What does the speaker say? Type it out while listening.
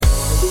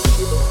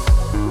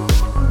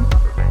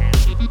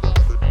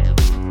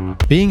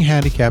Being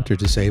handicapped or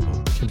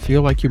disabled can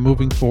feel like you're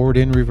moving forward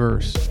in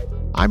reverse.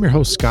 I'm your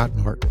host, Scott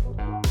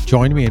Norton.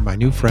 Join me and my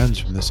new friends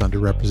from this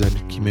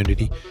underrepresented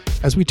community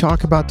as we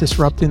talk about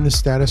disrupting the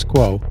status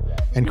quo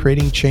and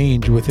creating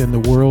change within the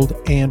world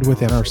and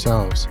within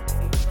ourselves.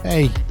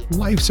 Hey,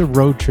 life's a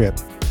road trip.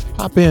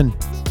 Hop in.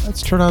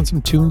 Let's turn on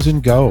some tunes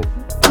and go.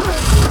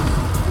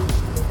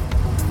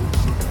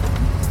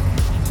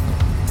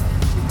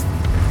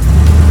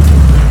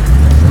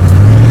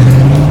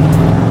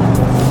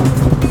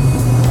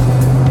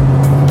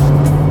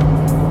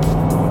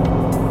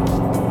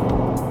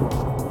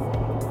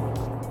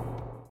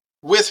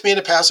 With me in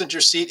a passenger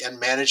seat and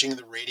managing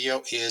the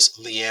radio is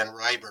Leanne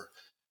Reiber.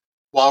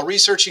 While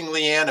researching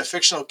Leanne, a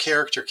fictional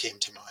character came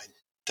to mind,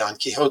 Don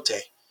Quixote.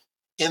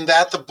 In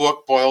that the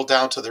book boiled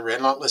down to the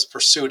relentless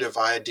pursuit of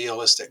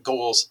idealistic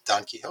goals,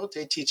 Don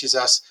Quixote teaches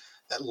us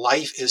that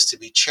life is to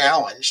be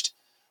challenged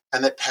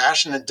and that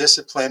passion and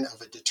discipline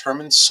of a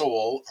determined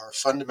soul are a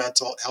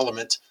fundamental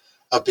element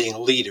of being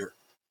a leader.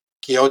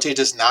 Quixote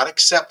does not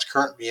accept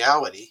current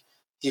reality.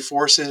 He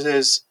forces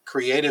his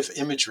creative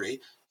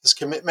imagery, his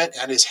commitment,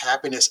 and his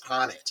happiness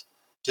on it.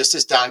 Just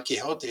as Don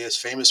Quixote is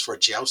famous for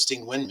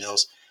jousting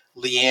windmills,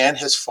 Leanne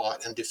has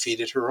fought and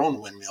defeated her own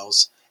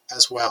windmills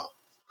as well.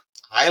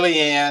 Hi,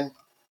 Leanne.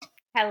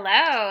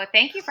 Hello.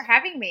 Thank you for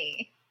having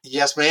me.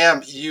 Yes,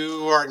 ma'am.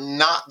 You are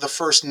not the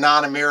first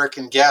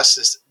non-American guest.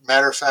 As a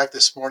matter of fact,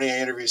 this morning I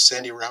interviewed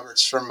Sandy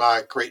Roberts from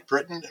Great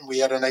Britain, and we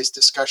had a nice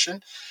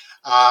discussion.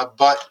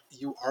 But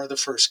you are the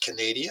first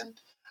Canadian.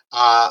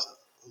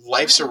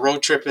 Life's a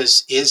Road Trip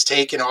is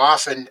taking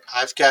off, and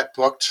I've got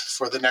booked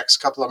for the next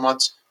couple of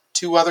months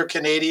 2 other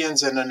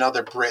Canadians and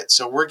another Brit.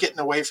 So we're getting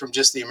away from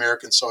just the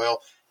American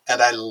soil, and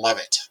I love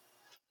it.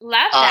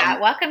 Love that.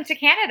 Welcome to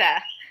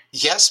Canada.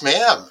 Yes,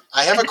 ma'am.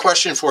 I have a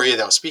question for you,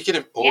 though. Speaking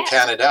of old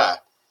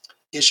Canada,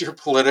 is your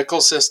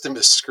political system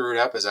as screwed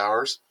up as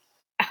ours?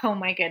 Oh,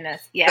 my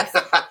goodness. Yes.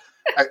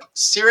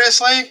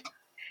 Seriously?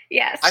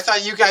 Yes. I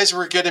thought you guys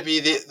were going to be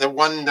the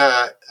one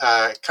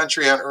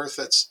country on earth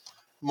that's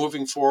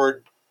moving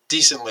forward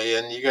decently,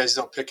 and you guys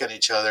don't pick on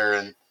each other.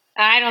 And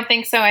I don't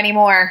think so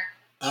anymore.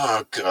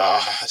 Oh,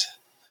 God.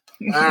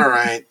 All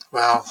right.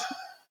 Well,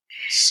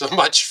 so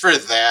much for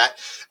that.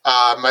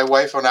 My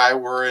wife and I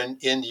were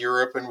in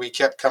Europe, and we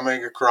kept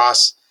coming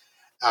across,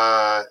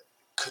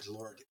 good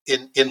Lord,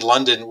 in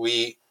London,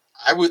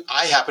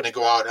 I happened to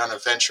go out on a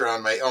venture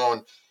on my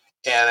own,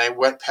 and I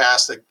went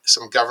past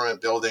some government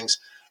buildings,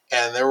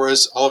 and there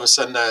was all of a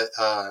sudden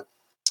a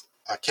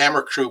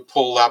camera crew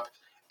pulled up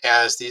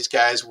as these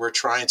guys were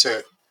trying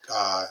to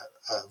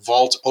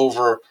vault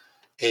over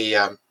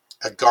a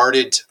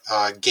guarded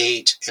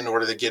gate in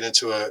order to get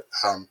into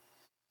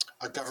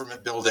a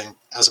government building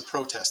as a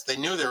protest. They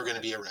knew they were going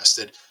to be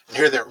arrested, and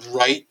here they're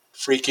right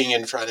freaking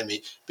in front of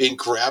me, being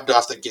grabbed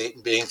off the gate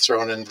and being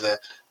thrown into the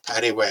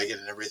paddy wagon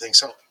and everything.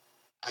 So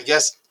I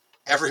guess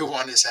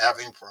everyone is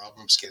having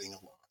problems getting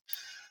along.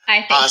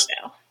 I think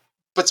so.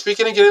 But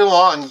speaking of getting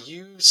along,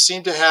 you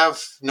seem to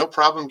have no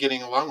problem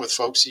getting along with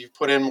folks. You've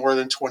put in more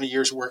than 20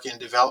 years working in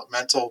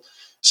developmental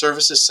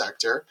services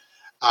sector.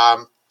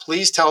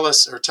 Please tell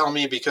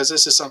me, because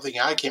this is something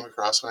I came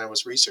across when I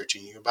was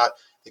researching you, about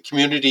the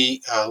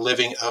community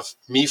living of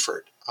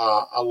Meaford,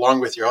 along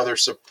with your other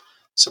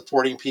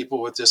supporting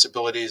people with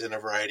disabilities in a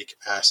variety of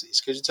capacities.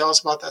 Could you tell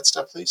us about that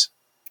stuff, please?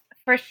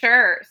 For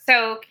sure.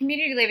 So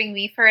Community Living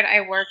Meaford,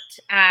 I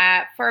worked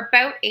for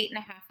about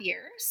 8.5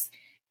 years.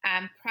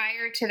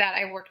 Prior to that,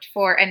 I worked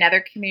for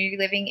another community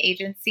living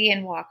agency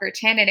in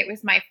Walkerton, and it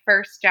was my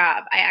first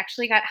job. I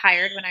actually got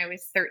hired when I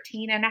was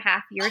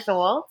 13.5 years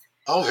old.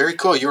 Oh, very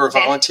cool. You were a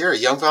volunteer, a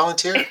young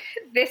volunteer?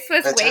 This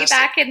was Fantastic. Way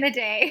back in the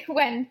day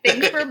when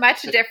things were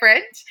much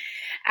different.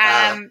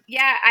 I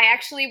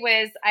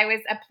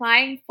was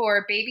applying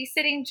for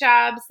babysitting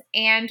jobs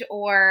and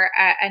or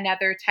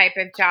another type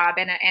of job,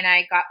 and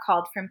I got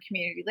called from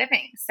community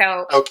living.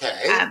 So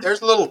okay,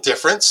 there's a little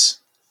difference.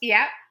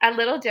 Yeah, a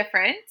little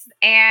different.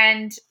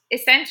 And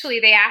essentially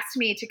they asked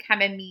me to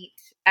come and meet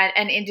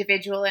an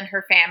individual and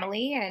her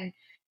family. And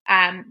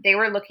they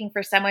were looking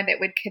for someone that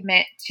would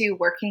commit to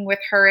working with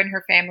her and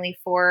her family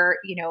for,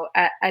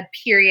 a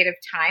period of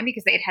time,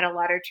 because they'd had a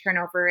lot of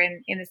turnover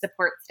in the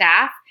support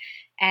staff.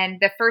 And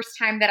the first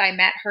time that I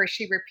met her,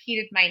 she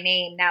repeated my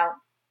name. Now,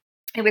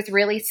 it was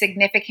really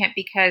significant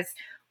because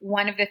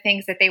one of the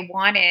things that they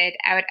wanted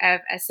out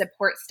of a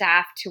support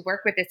staff to work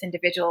with this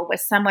individual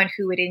was someone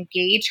who would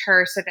engage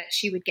her so that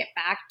she would get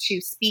back to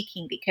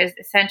speaking, because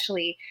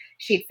essentially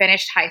she'd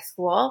finished high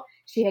school.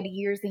 She had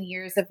years and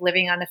years of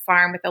living on the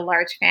farm with a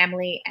large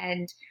family.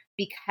 And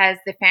because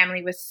the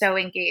family was so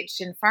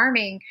engaged in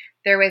farming,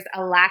 there was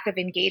a lack of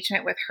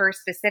engagement with her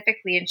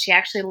specifically. And she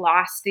actually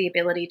lost the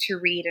ability to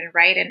read and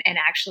write and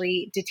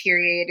actually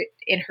deteriorated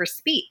in her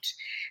speech.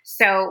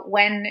 So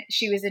when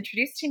she was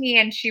introduced to me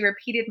and she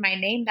repeated my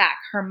name back,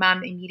 her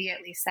mom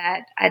immediately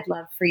said, "I'd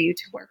love for you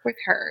to work with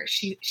her.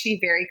 She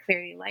very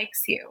clearly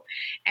likes you."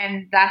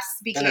 And thus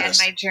began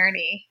my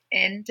journey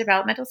in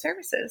developmental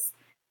services.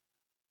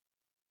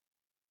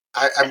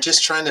 I'm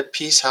just trying to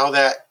piece how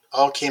that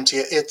all came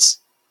together.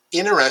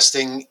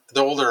 interesting,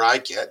 the older I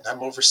get, and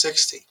I'm over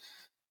 60,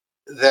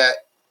 that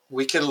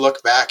we can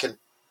look back and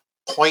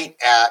point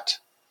at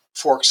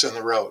forks in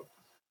the road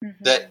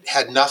that Mm-hmm.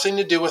 had nothing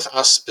to do with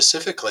us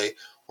specifically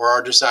or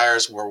our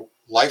desires, where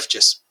life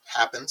just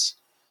happens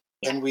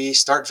Yeah. and we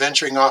start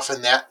venturing off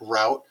in that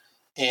route,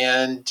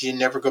 and you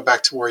never go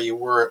back to where you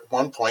were at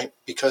one point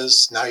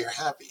because now you're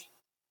happy.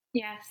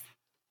 Yes.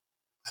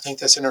 I think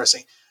that's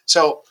interesting.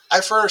 So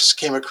I first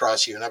came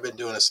across you, and I've been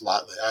doing this a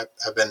lot.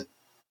 I've been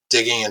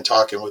digging and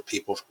talking with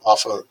people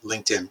off of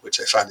LinkedIn, which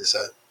I find is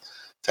a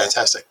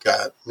fantastic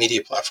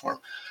media platform.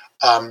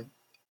 Um,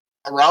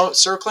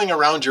 circling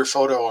around your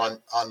photo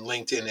on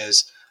LinkedIn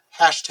is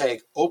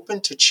hashtag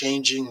open to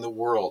changing the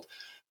world.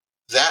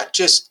 That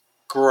just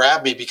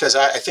grabbed me because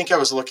I think I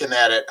was looking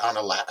at it on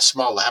a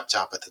small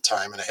laptop at the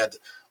time, and I had to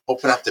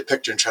open up the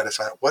picture and try to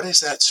find out what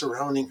is that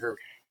surrounding her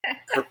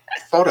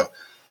photo.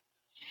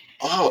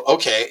 Oh,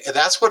 okay. And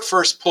that's what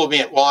first pulled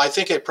me in. Well, I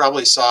think I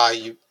probably saw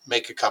you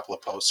make a couple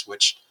of posts,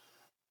 which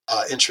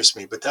interest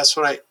me. But that's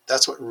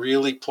what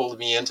really pulled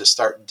me in to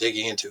start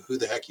digging into who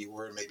the heck you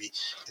were and maybe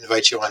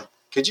invite you on.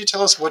 Could you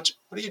tell us what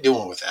are you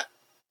doing with that?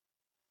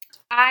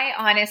 I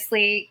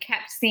honestly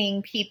kept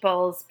seeing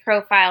people's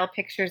profile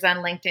pictures on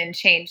LinkedIn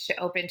change to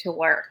open to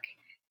work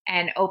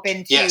and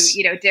open to, Yes,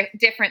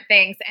 different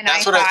things. And I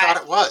that's what I thought,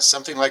 thought it was.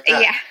 Something like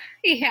that. yeah,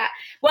 yeah.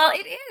 Well,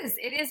 it is.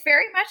 It is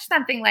very much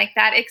something like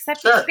that,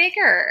 except it's Sure.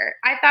 bigger.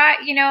 I thought,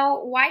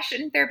 why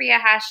shouldn't there be a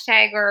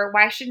hashtag or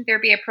why shouldn't there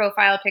be a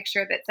profile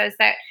picture that says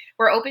that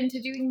we're open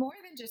to doing more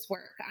than just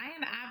work? I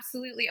am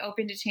absolutely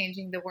open to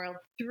changing the world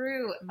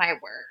through my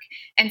work.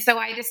 And so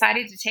I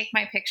decided to take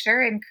my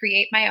picture and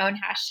create my own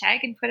hashtag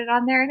and put it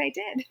on there, and I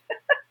did.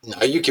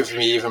 Now you give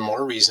me even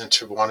more reason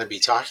to want to be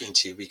talking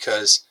to you,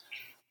 because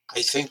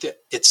I think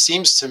that it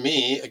seems to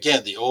me,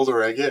 again, the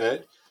older I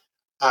get,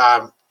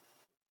 um,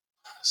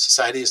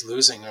 society is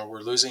losing, or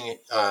we're losing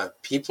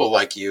people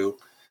like you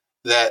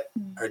that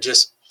Mm. are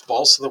just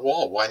balls to the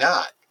wall. Why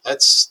not?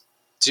 Let's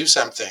do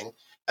something.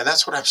 And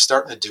that's what I'm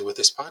starting to do with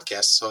this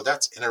podcast. So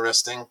that's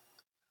interesting.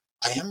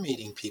 I am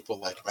meeting people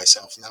like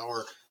myself now,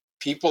 or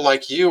people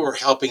like you are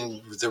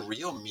helping the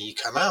real me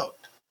come out.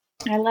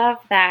 I love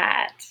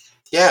that.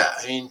 Yeah,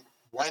 I mean,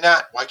 why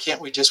not? Why can't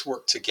we just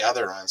work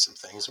together on some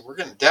things? We're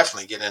going to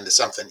definitely get into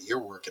something you're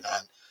working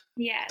on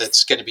Yes.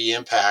 that's going to be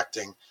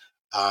impacting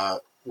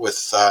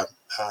with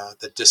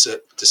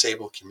the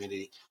disabled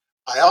community.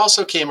 I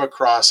also came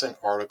across an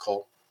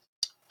article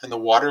in the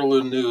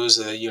Waterloo News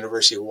of the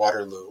University of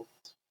Waterloo,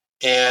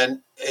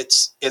 and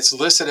it's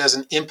listed as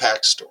an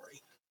impact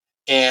story.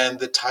 And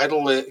the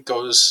title, it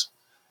goes,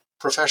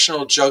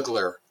 "Professional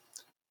Juggler,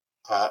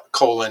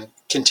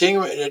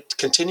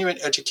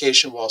 continuing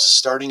education while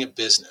starting a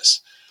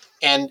business."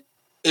 And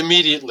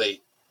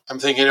immediately I'm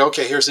thinking,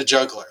 okay, here's a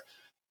juggler.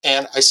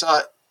 And I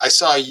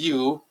saw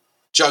you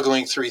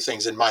juggling three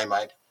things in my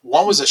mind.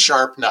 One was a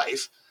sharp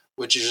knife,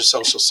 which is your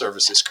social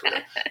services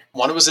career.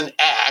 One was an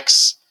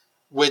axe,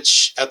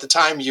 which at the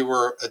time you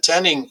were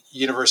attending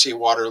University of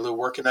Waterloo,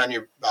 working on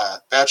your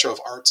Bachelor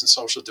of Arts and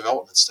Social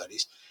Development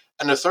Studies.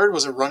 And the third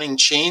was a running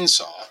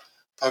chainsaw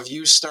of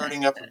you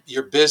starting up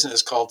your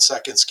business called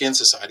Second Skin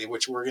Society,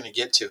 which we're going to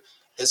get to.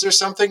 Is there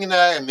something that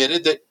I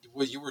omitted that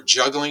you were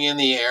juggling in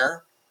the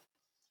air?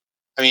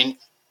 I mean,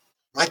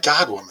 my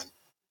God, woman,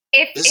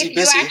 If busy, you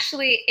busy.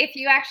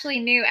 actually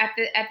knew at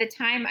the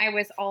time I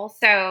was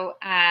also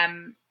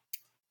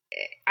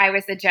I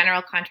was a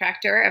general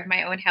contractor of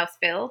my own house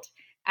build.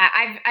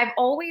 I've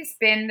always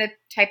been the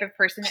type of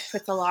person that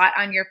puts a lot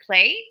on your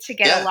plate to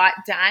get a Yeah, lot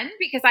done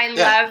because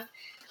yeah.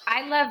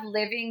 I love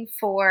living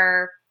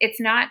for. It's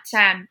not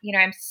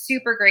I'm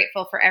super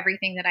grateful for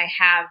everything that I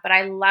have, but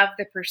I love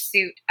the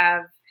pursuit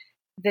of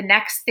the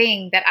next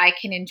thing that I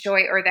can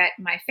enjoy or that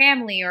my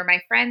family or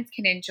my friends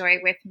can enjoy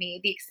with me,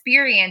 the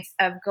experience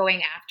of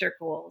going after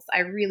goals. I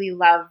really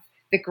love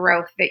the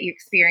growth that you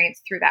experience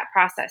through that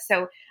process.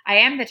 So I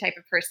am the type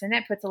of person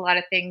that puts a lot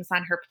of things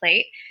on her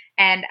plate,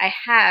 and I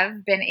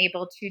have been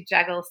able to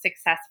juggle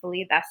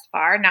successfully thus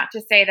far. Not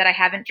to say that I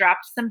haven't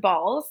dropped some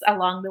balls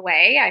along the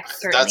way. I've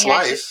certainly That's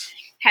life.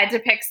 had to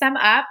pick some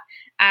up.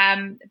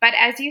 But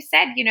as you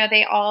said,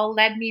 they all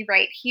led me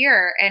right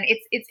here, and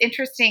it's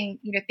interesting,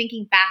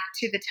 thinking back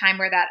to the time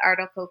where that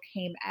article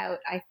came out.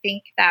 I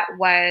think that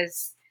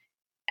was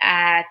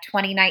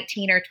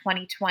 2019 or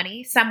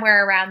 2020,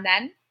 somewhere around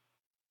then.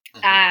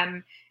 Mm-hmm.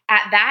 Um,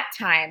 at that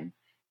time,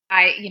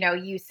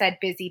 you said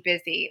busy,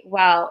 busy.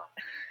 Well,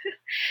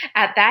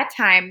 at that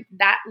time,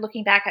 that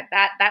looking back at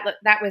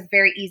that was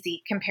very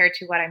easy compared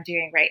to what I'm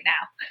doing right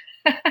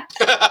now.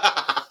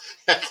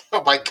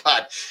 Oh my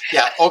God.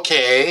 Yeah.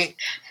 Okay.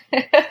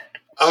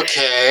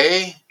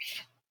 Okay.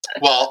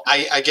 Well,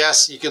 I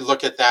guess you could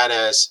look at that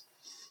as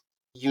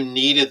you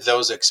needed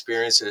those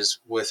experiences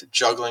with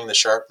juggling the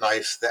sharp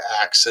knife, the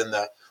axe, and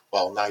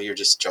well, now you're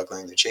just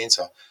juggling the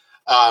chainsaw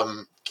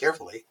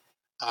carefully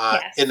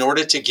in Yes,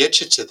 order to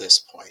get you to this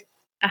point.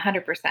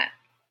 100%. Yeah,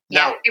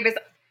 Now, it was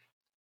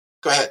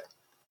go ahead.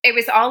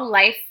 all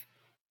life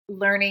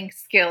learning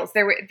skills.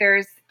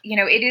 There's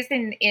it is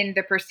in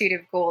the pursuit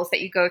of goals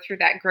that you go through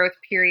that growth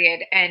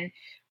period. And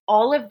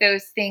all of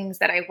those things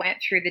that I went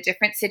through, the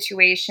different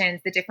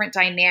situations, the different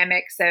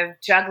dynamics of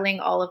juggling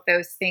all of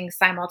those things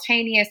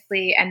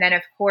simultaneously. And then,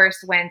 of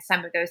course, when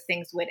some of those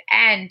things would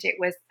end, it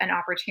was an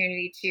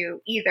opportunity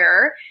to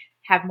either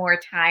have more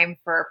time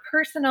for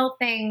personal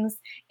things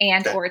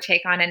and Okay. or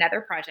take on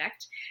another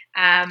project.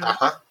 Um,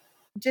 Uh-huh.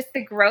 just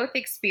the growth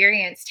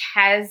experience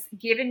has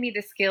given me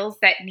the skills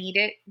that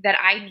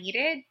I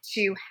needed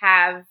to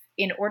have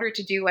in order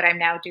to do what I'm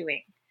now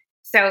doing.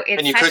 So And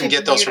it's you such couldn't a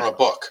get those from a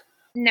beautiful. book.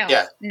 No,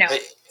 Yeah. no,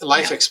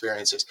 Life no.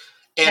 experiences.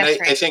 And That's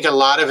I right. think a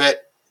lot of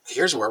it,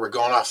 here's where we're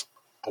going off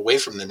away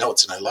from the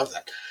notes, and I love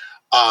that.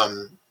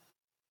 Um,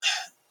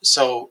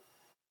 so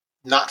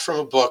not from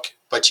a book,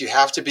 but you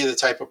have to be the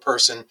type of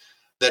person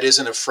that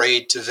isn't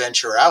afraid to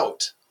venture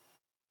out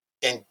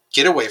and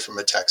get away from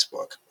a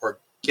textbook or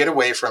get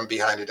away from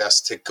behind a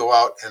desk to go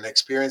out and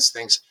experience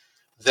things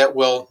that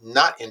will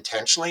not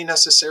intentionally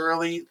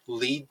necessarily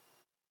lead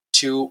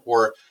to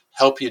or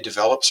help you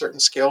develop certain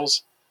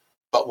skills,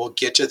 but will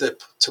get you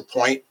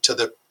to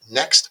the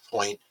next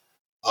point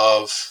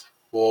of,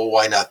 well,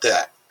 why not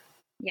that,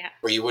 Yeah.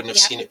 where you wouldn't have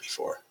Yep. seen it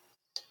before.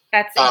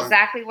 That's um,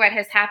 exactly what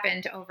has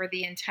happened over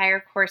the entire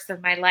course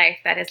of my life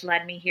that has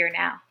led me here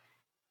now.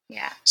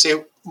 Yeah.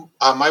 See,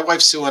 my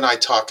wife Sue and I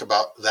talk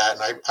about that,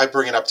 and I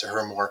bring it up to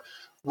her more.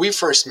 We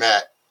first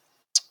met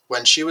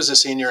when she was a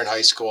senior in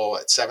high school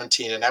at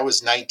 17, and I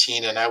was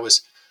 19, and I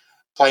was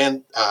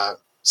playing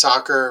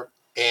soccer,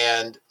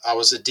 and I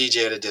was a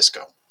DJ at a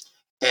disco.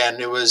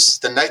 And it was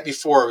the night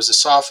before, it was a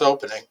soft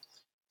opening,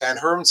 and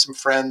her and some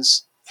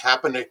friends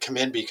happened to come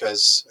in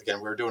because, again,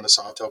 we were doing a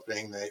soft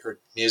opening. They heard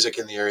music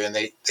in the area, and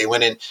they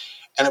went in.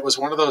 And it was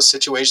one of those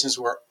situations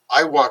where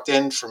I walked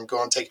in from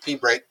going to take a pee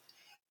break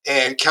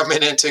and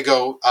coming in to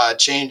go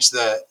change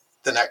the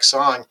next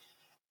song,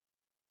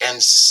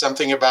 and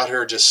something about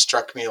her just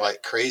struck me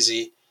like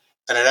crazy.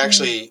 And it Mm.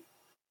 actually,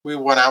 we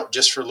went out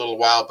just for a little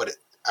while, but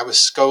I was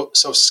so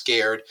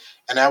scared,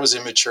 and I was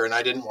immature, and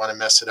I didn't want to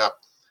mess it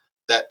up.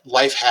 That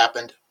life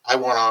happened. I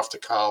went off to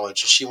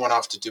college, and she went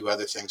off to do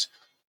other things.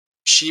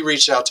 She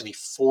reached out to me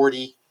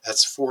 40,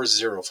 that's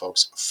 40,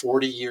 folks,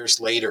 40 years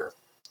later.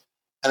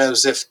 And it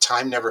was as if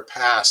time never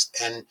passed.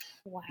 And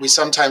we Wow.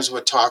 sometimes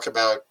would talk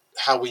about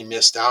how we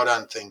missed out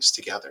on things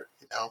together,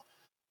 you know.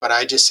 But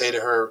I just say to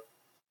her,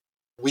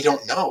 we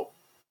don't know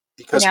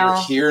because we're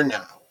No, here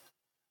now.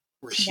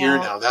 We're here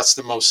no. now. That's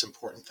the most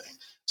important thing.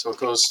 So it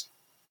goes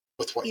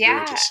with what you were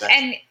Yeah, just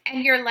saying.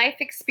 and your life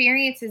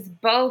experiences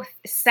both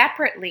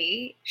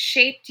separately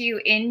shaped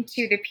you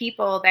into the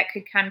people that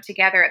could come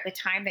together at the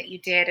time that you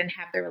did and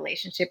have the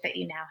relationship that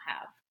you now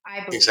have.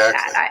 I believe that.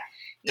 Exactly.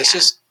 It's Yeah.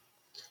 just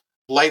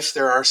life.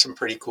 There are some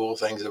pretty cool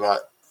things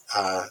about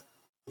uh,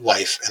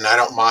 life, and I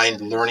don't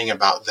mind learning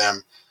about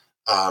them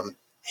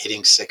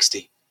hitting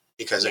 60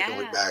 because I can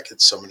look Yeah. back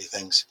at so many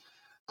things.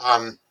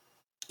 Um,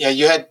 yeah,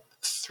 you had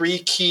three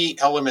key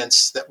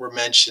elements that were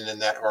mentioned in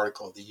that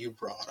article that you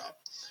brought up,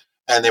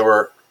 and they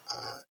were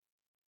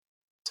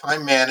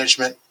time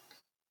management,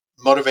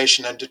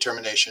 motivation and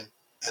determination,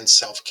 and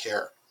self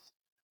care.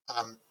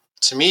 Um,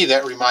 to me,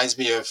 that reminds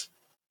me of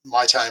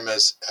my time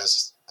as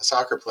a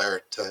soccer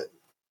player to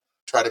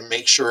try to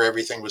make sure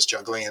everything was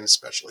juggling, and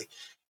especially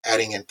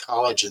adding in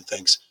college and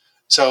things.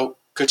 So,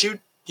 could you,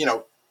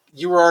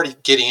 you were already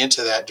getting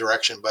into that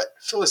direction, but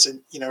fill us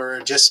in,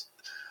 or just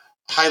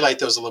highlight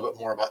those a little bit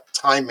more about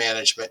time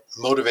management,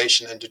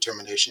 motivation and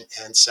determination,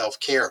 and self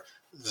care.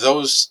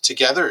 Those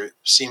together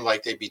seem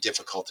like they'd be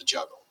difficult to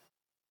juggle.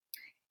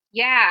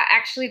 Yeah,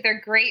 actually,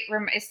 they're great.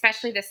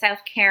 Especially the self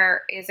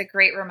care is a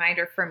great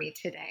reminder for me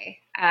today,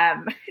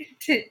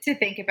 to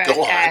think about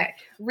Go on.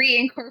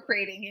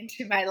 reincorporating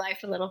into my life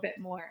a little bit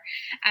more.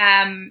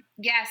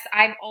 Yes,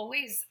 I've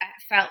always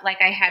felt like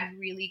I had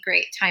really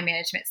great time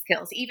management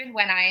skills. Even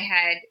when I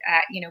had,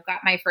 got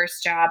my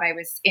first job, I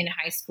was in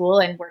high school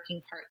and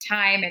working part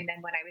time, and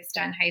then when I was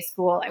done high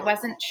school, I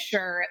wasn't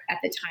sure at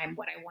the time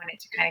what I wanted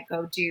to kind of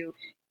go do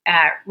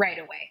right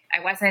away. I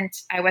wasn't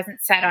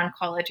set on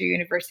college or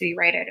university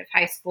right out of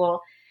high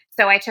school,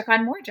 so I took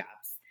on more jobs,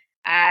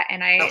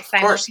 and No, I of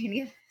course.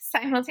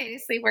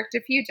 simultaneously worked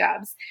a few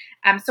jobs.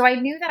 So I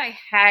knew that I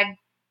had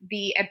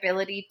the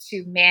ability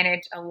to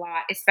manage a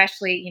lot,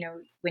 especially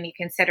when you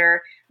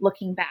consider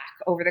looking back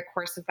over the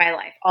course of my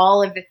life,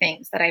 all of the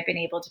things that I've been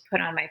able to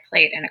put on my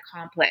plate and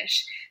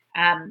accomplish.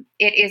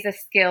 It is a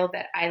skill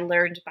that I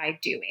learned by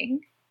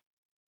doing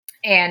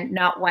and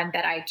not one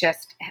that I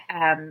just,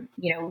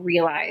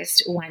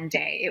 realized one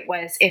day. It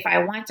was, if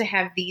I want to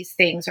have these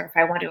things or if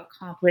I want to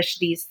accomplish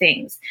these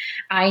things,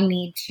 I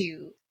need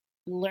to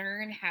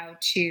learn how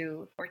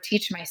to or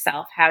teach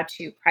myself how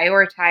to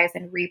prioritize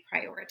and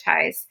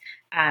reprioritize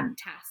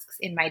tasks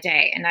in my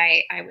day. And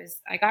I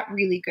got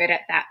really good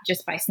at that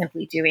just by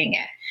simply doing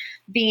it.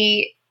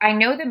 The I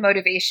know the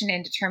motivation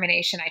and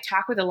determination. I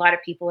talk with a lot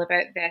of people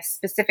about this,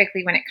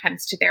 specifically when it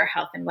comes to their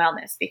health and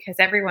wellness, because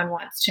everyone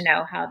wants to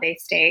know how they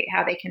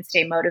can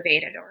stay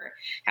motivated, or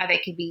how they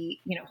can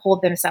be,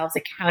 hold themselves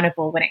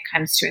accountable when it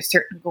comes to a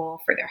certain goal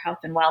for their health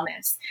and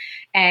wellness.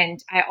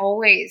 And I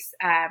always,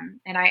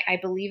 and I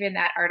believe in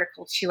that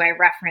article too, I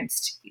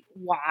referenced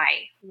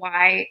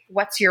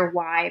what's your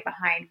why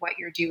behind what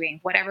you're doing,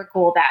 whatever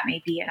goal that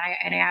may be. And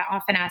I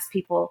often ask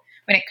people,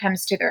 when it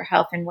comes to their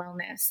health and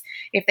wellness,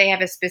 if they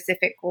have a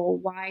specific goal,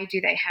 why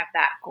do they have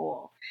that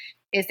goal?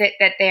 Is it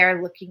that they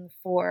are looking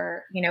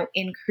for,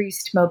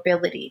 increased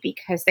mobility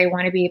because they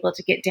want to be able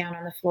to get down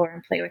on the floor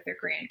and play with their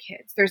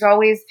grandkids? There's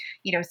always,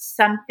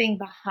 something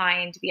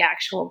behind the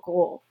actual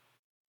goal.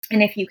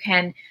 And if you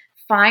can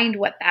find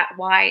what that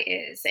why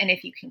is, and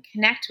if you can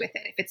connect with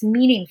it, if it's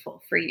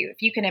meaningful for you,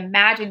 if you can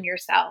imagine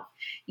yourself,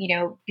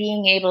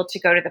 being able to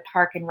go to the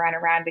park and run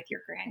around with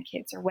your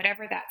grandkids, or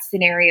whatever that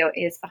scenario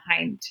is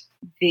behind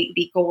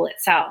the goal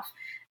itself,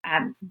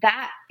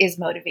 that is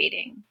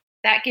motivating.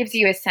 That gives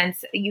you a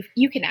sense,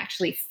 you can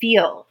actually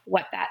feel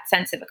what that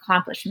sense of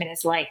accomplishment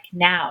is like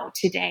now,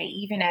 today,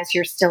 even as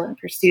you're still in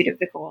pursuit of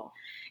the goal.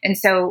 And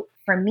so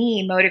for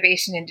me,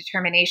 motivation and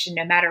determination,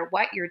 no matter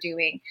what you're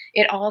doing,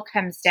 it all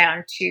comes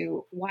down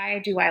to, why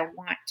do I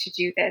want to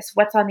do this?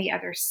 What's on the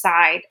other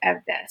side of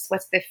this?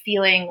 What's the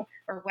feeling,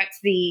 or what's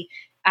the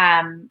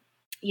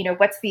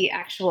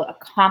actual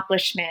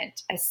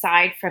accomplishment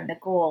aside from the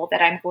goal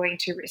that I'm going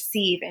to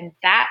receive? And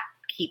that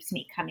keeps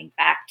me coming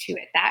back to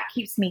it. That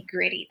keeps me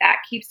gritty. That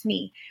keeps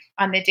me,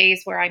 on the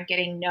days where I'm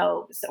getting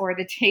no's, or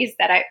the days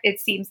that it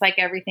seems like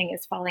everything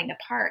is falling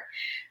apart.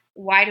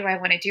 Why do I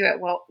want to do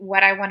it? Well,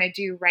 what I want to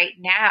do right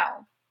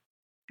now,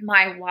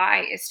 my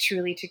why is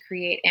truly to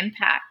create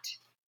impact,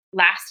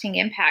 lasting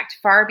impact,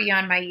 far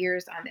beyond my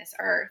years on this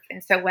earth.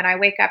 And so when I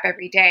wake up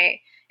every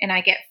day and I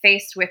get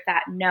faced with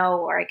that no,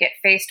 or I get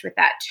faced with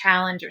that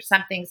challenge, or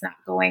something's not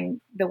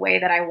going the way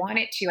that I want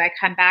it to, I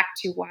come back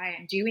to why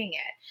I'm doing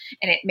it.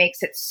 And it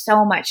makes it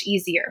so much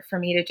easier for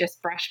me to just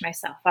brush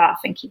myself off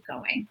and keep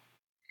going.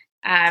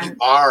 You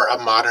are a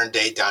modern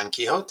day Don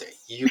Quixote.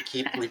 You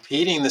keep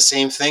repeating the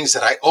same things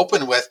that I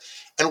opened with,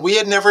 and we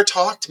had never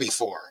talked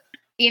before.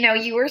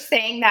 You were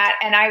saying that,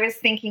 and I was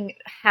thinking,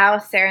 how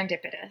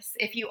serendipitous.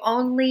 If you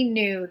only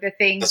knew the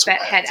things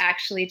that had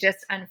actually just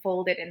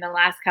unfolded in the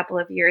last couple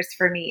of years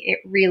for me,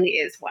 it really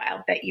is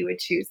wild that you would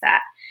choose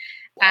that.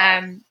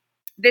 Wow.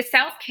 The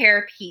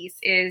self-care piece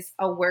is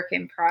a work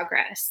in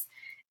progress.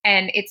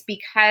 And it's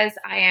because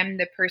I am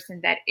the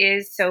person that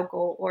is so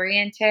goal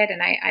oriented,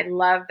 and I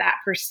love that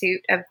pursuit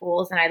of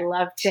goals, and I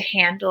love to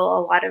handle a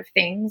lot of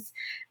things,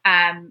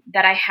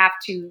 that I have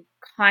to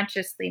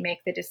consciously make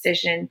the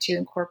decision to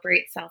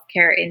incorporate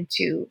self-care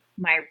into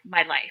my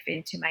life,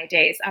 into my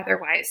days.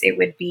 Otherwise, it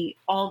would be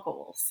all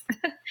goals.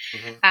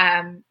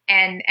 Mm-hmm.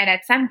 And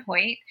at some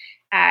point,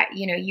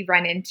 you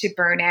run into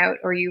burnout,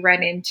 or you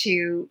run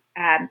into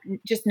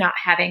just not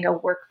having a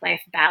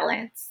work-life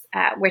balance,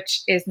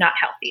 which is not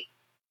healthy.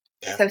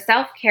 Yeah. So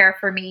self-care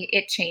for me,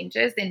 it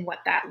changes in what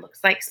that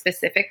looks like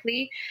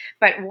specifically.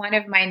 But one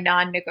of my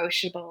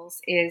non-negotiables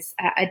is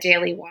a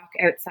daily walk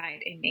outside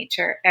in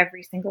nature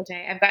every single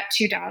day. I've got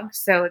 2 dogs,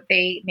 so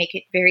they make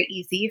it very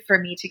easy for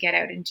me to get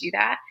out and do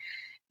that.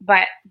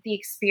 But the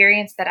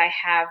experience that I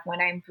have when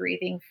I'm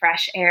breathing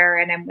fresh air,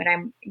 and when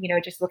I'm,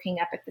 just looking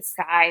up at the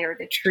sky or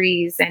the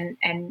trees,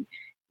 and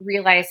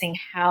realizing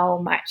how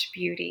much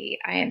beauty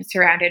I am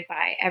surrounded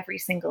by every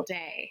single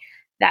day,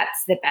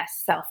 that's the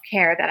best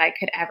self-care that I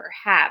could ever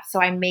have.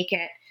 So I make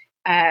it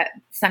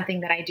something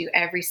that I do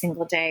every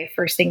single day,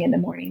 first thing in the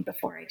morning,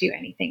 before I do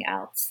anything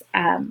else.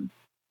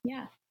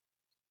 Yeah.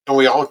 And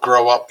we all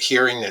grow up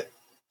hearing that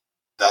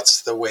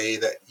that's the way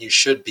that you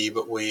should be,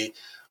 but we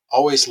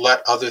always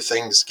let other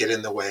things get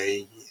in the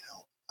way.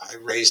 I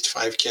raised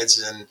 5 kids,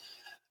 and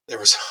there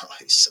was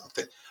always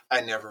something.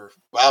 I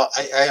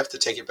have to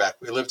take it back.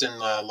 We lived in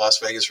Las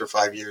Vegas for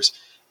 5 years.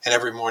 And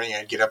every morning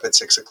I'd get up at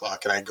 6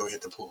 o'clock and I'd go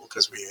hit the pool,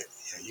 because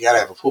you got to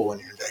have a pool when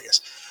you're in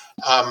Vegas.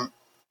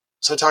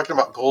 So talking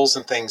about goals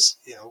and things,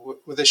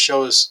 with this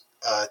show's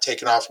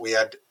taken off, we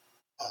had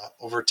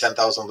over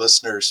 10,000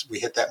 listeners. We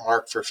hit that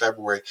mark for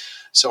February.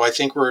 So I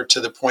think we're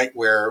to the point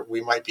where we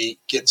might be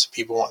getting some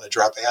people wanting to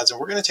drop ads. And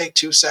we're going to take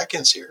 2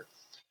 seconds here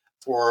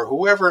for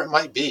whoever it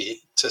might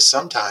be to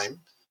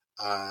sometime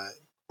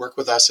work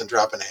with us and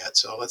drop an ad.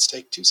 So let's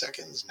take 2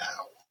 seconds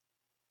now.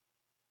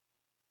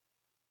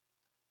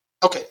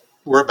 Okay,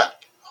 we're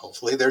back.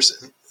 Hopefully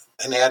there's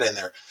an ad in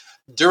there.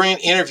 During an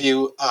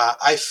interview,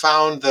 I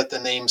found that the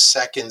name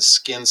Second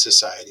Skin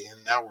Society,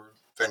 and now we're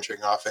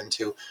venturing off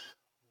into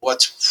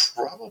what's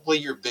probably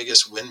your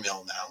biggest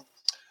windmill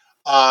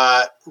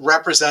now,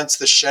 represents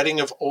the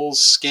shedding of old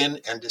skin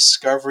and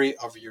discovery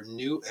of your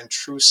new and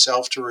true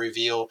self to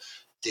reveal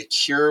the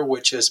cure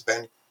which has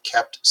been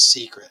kept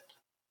secret.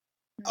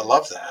 I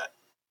love that.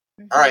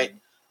 Mm-hmm. All right,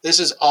 this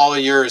is all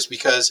yours,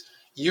 because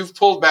you've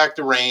pulled back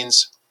the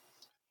reins.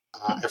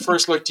 I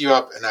first looked you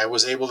up, and I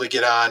was able to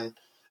get on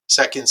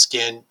Second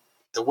Skin.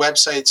 The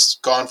website's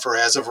gone for,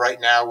 as of right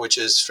now, which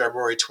is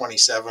February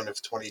 27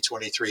 of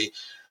 2023.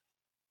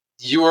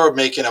 you are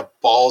making a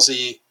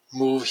ballsy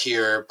move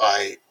here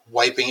by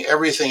wiping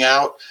everything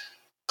out,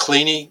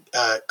 clearing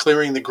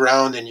the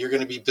ground, and you're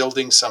going to be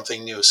building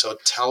something new. So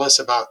tell us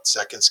about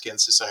Second Skin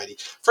Society.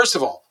 First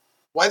of all,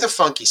 why the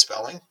funky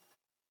spelling?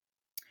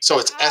 So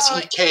it's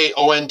Oh,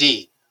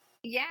 Sekond.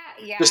 yeah,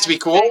 Just to yes. be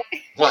cool?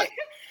 What?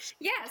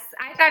 Yes,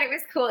 I thought it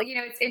was cool.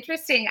 It's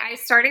interesting. I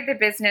started the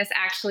business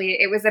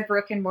actually, it was a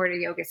brick and mortar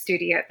yoga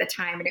studio at the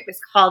time, and it was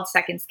called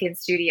Second Skin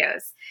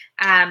Studios.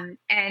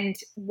 And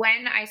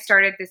when I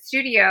started the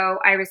studio,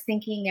 I was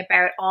thinking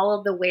about all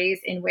of the ways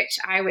in which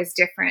I was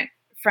different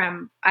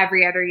from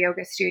every other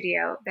yoga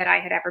studio that I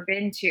had ever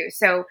been to.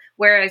 So,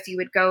 whereas you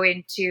would go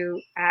into,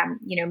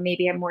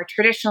 maybe a more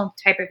traditional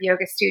type of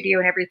yoga studio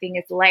and everything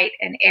is light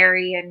and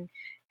airy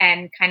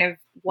and kind of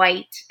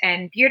white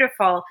and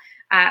beautiful,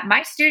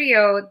 my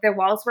studio, the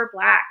walls were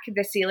black,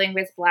 the ceiling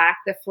was black,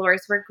 the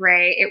floors were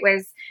gray. It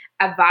was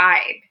a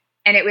vibe,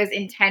 and it was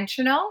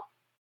intentional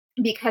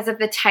because of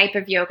the type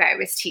of yoga I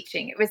was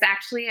teaching. It was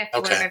actually a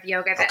form Okay. of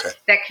yoga that Okay.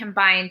 that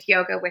combined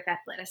yoga with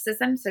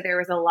athleticism. So there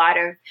was a lot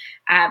of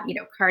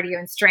cardio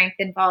and strength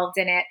involved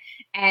in it,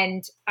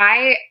 and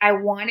I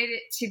wanted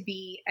it to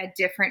be a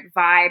different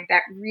vibe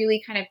that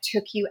really kind of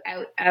took you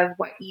out of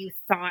what you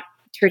thought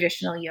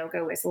traditional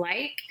yoga was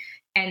like.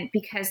 And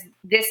because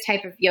this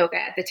type of yoga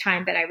at the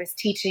time that I was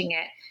teaching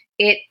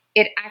it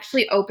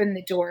actually opened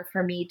the door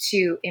for me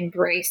to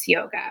embrace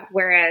yoga,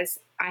 whereas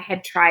I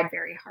had tried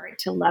very hard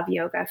to love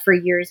yoga for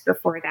years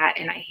before that,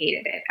 and I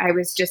hated it.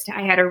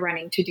 I had a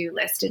running to-do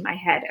list in my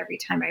head every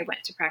time I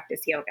went to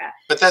practice yoga.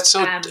 But that's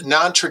so Um,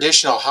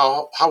 non-traditional.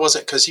 How was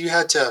it? Because you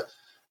had to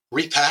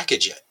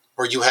repackage it,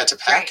 or you had to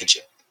right. package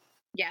it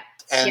Yeah.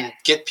 and Yes.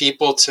 get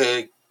people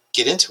to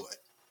get into it.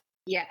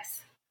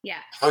 Yes. Yeah.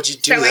 How'd you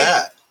So do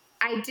that?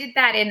 I did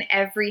that in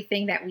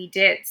everything that we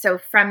did. So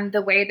from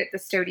the way that the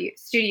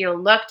studio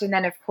looked, and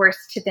then of course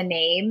to the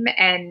name,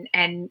 and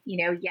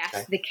yes,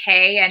 Okay. the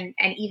K, and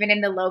even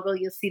in the logo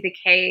you'll see the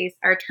K's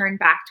are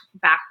turned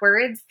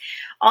backwards.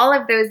 All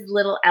of those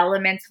little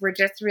elements were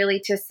just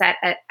really to set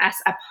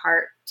us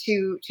apart,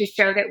 to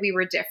show that we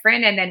were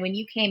different. And then when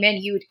you came in,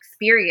 you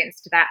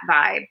experienced that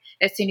vibe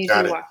as soon as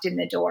Got you it. walked in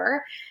the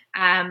door.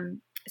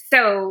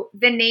 So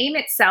the name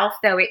itself,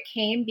 though, it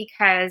came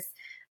because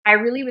I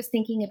really was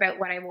thinking about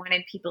what I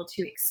wanted people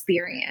to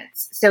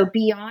experience. So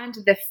beyond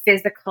the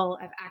physical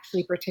of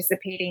actually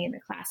participating in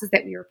the classes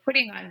that we were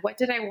putting on, what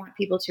did I want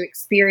people to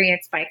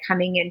experience by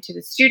coming into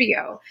the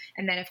studio?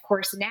 And then, of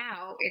course,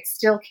 now it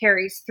still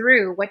carries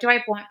through. What do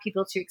I want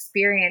people to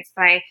experience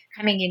by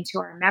coming into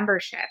our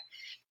membership?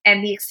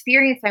 And the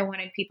experience I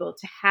wanted people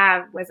to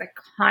have was a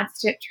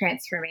constant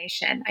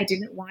transformation. I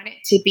didn't want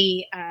it to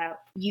be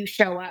you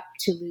show up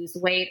to lose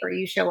weight, or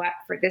you show up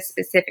for this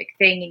specific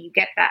thing and you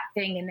get that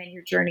thing and then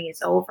your journey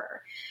is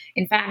over.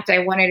 In fact, I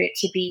wanted it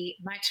to be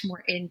much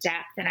more in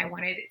depth, and I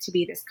wanted it to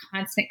be this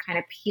constant kind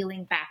of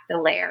peeling back the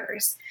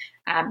layers.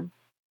 Um,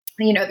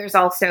 there's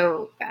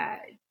also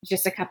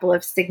just a couple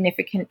of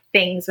significant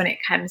things when it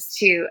comes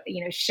to,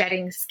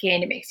 shedding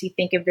skin. It makes you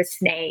think of the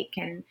snake,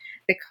 and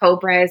the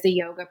cobra as a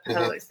yoga Mm-hmm.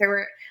 pose. There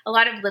were a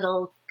lot of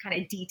little kind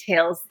of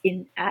details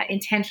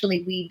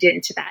intentionally weaved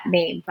into that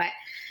name, but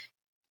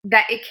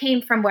that it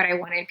came from what I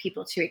wanted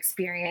people to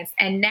experience.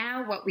 And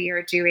now what we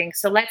are doing,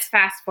 so let's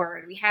fast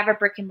forward. We have a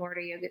brick and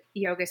mortar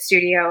yoga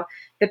studio.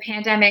 The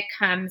pandemic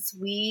comes,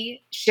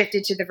 we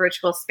shifted to the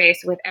virtual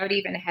space without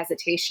even a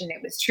hesitation.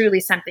 It was truly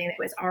something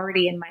that was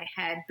already in my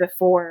head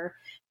before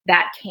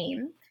that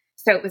came.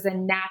 So it was a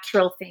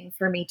natural thing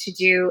for me to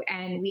do.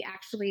 And we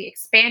actually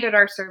expanded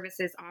our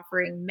services,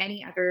 offering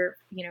many other,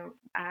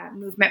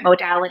 movement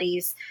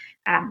modalities,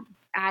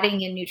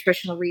 adding in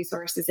nutritional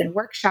resources and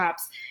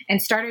workshops,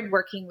 and started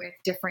working with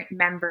different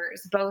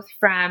members, both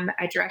from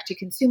a direct to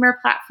consumer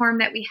platform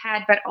that we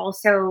had, but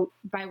also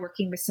by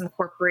working with some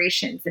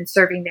corporations and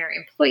serving their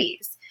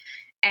employees.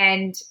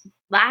 And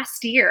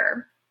last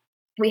year,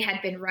 we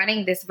had been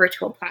running this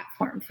virtual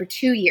platform for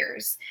 2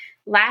 years.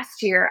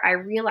 Last year, I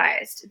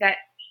realized that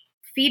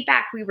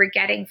feedback we were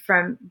getting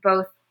from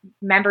both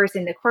members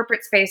in the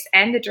corporate space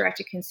and the direct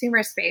to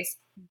consumer space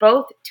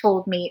both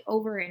told me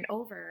over and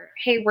over,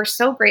 hey, we're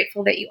so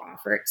grateful that you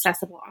offer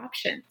accessible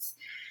options.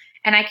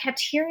 And I kept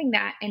hearing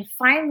that. And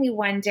finally,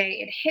 one day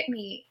it hit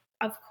me.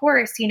 Of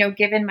course,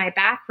 given my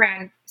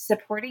background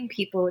supporting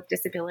people with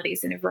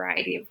disabilities in a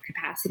variety of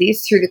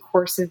capacities through the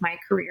course of my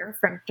career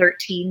from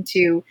 13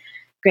 to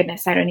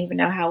goodness, I don't even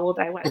know how old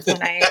I was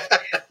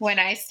when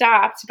I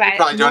stopped, You but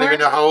probably don't more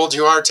even know how old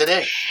you are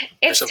today.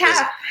 You're it's so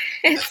tough.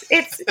 busy.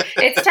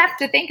 It's tough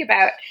to think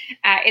about.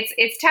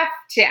 It's tough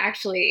to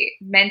actually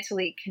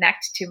mentally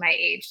connect to my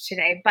age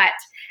today. But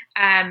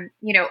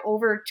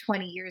over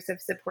 20 years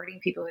of supporting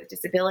people with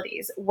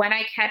disabilities, when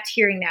I kept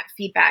hearing that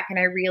feedback and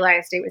I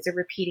realized it was a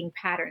repeating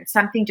pattern,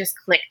 something just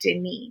clicked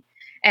in me.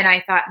 And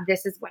I thought,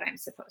 this is what I'm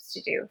supposed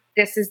to do.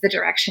 This is the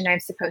direction I'm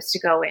supposed to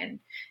go in.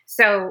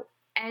 So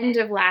end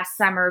of last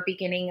summer,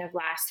 beginning of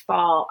last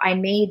fall, I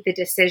made the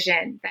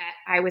decision that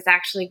I was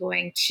actually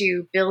going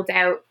to build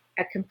out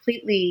a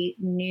completely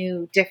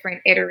new,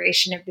 different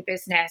iteration of the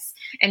business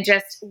and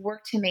just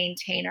work to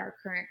maintain our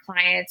current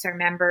clients, our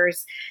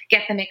members,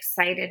 get them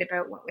excited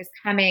about what was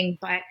coming,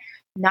 but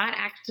not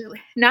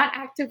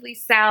actively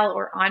sell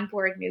or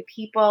onboard new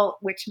people,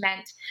 which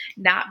meant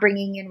not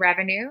bringing in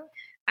revenue.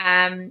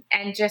 And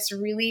just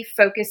really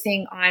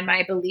focusing on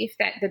my belief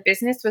that the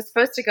business was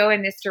supposed to go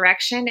in this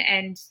direction.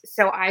 And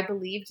so I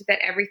believed that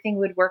everything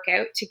would work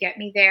out to get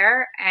me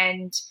there.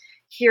 And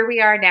here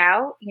we are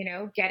now,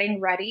 getting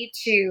ready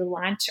to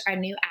launch a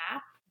new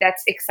app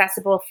that's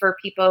accessible for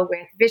people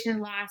with vision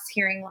loss,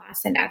 hearing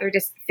loss, and other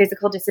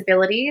physical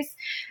disabilities.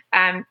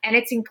 And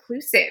it's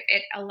inclusive.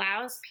 It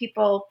allows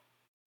people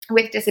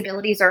with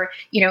disabilities, or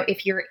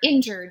if you're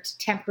injured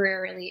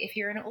temporarily, if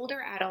you're an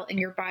older adult and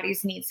your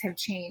body's needs have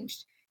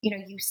changed,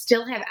 you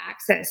still have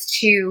access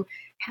to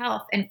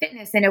health and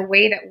fitness in a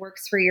way that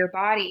works for your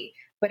body.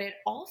 But it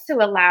also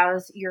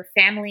allows your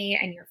family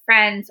and your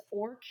friends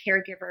or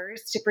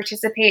caregivers to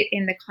participate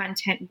in the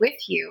content with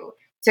you.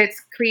 So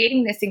it's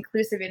creating this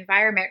inclusive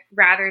environment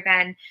rather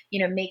than,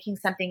 making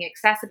something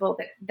accessible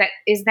that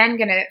is then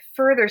going to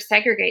further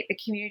segregate the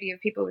community of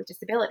people with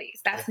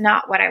disabilities. That's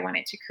not what I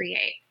wanted to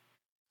create.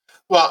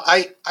 Well,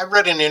 I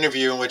read an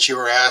interview in which you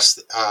were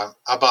asked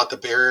about the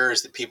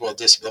barriers that people with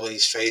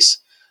disabilities face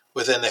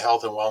within the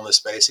health and wellness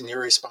space, and your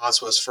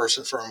response was first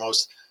and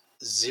foremost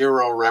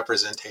zero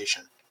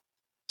representation.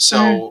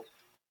 So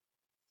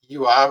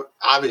you are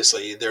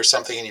obviously there's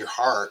something in your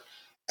heart,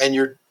 and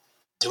you're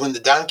doing the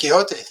Don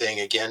Quixote thing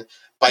again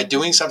by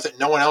doing something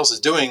no one else is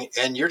doing,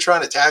 and you're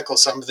trying to tackle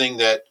something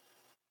that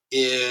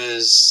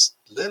is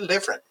a little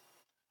different.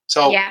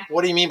 So, Yeah.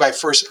 what do you mean by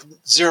first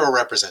zero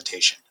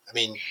representation? I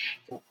mean,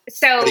 what do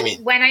you So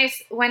mean?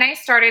 when I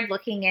started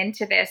looking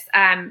into this,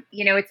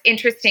 it's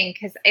interesting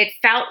because it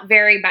felt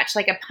very much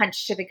like a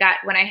punch to the gut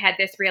when I had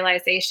this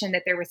realization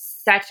that there was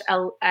such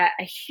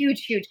a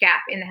huge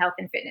gap in the health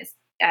and fitness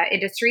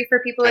industry for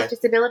people with Okay.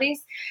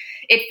 disabilities.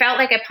 It felt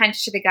like a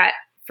punch to the gut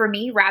for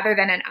me rather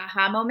than an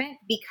aha moment,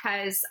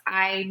 because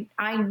I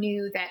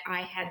knew that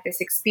I had this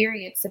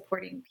experience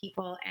supporting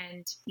people,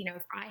 and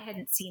if I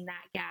hadn't seen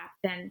that gap,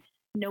 then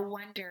no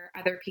wonder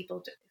other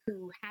people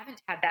who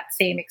haven't had that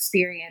same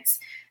experience,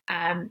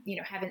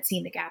 haven't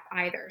seen the gap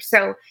either.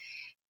 So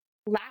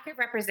lack of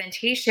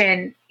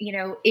representation,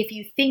 if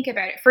you think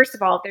about it, first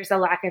of all, there's a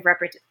lack of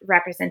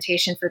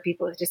representation for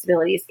people with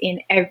disabilities in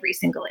every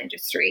single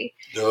industry.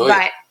 Oh,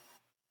 yeah.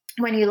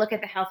 But when you look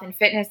at the health and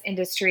fitness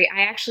industry,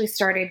 I actually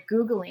started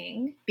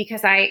Googling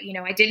because I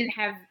didn't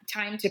have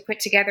time to put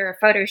together a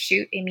photo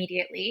shoot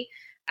immediately.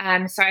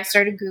 So I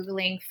started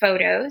Googling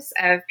photos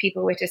of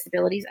people with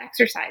disabilities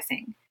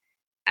exercising.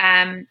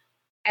 Um,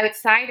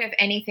 Outside of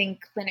anything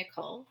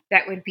clinical,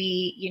 that would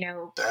be,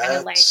 kind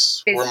of like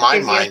That's where my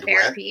mind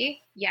went. physiotherapy.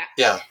 Yeah.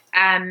 Yeah.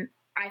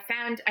 I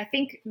found, I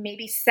think,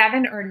 maybe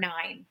 7 or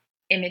 9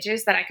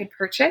 images that I could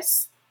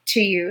purchase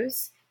to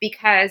use,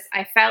 because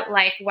I felt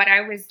like what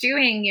I was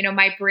doing,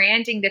 my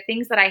branding, the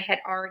things that I had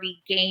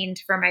already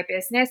gained for my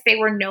business, they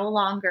were no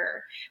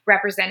longer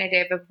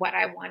representative of what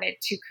I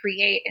wanted to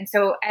create. And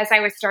so as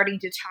I was starting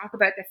to talk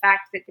about the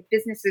fact that the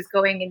business is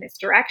going in this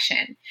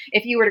direction,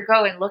 if you were to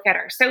go and look at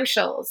our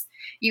socials,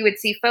 you would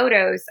see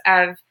photos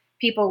of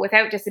people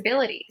without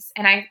disabilities,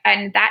 and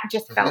that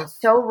just Mm-hmm. felt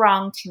so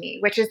wrong to me,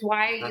 which is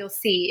why Mm-hmm. you'll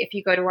see, if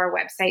you go to our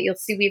website, you'll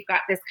see we've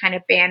got this kind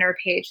of banner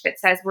page that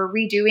says we're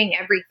redoing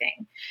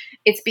everything.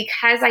 It's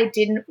because I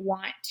didn't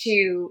want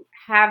to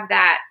have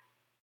that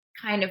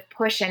kind of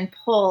push and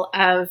pull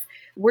of,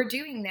 we're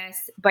doing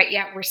this, but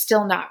yet we're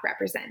still not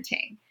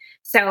representing.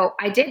 So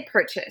I did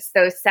purchase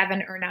those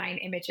 7 or 9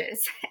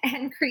 images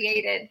and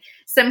created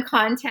some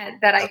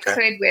content that I Okay.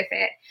 could with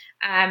it.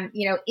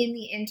 In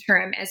the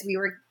interim, as we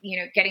were,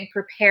 getting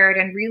prepared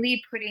and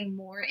really putting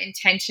more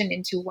intention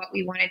into what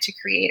we wanted to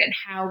create and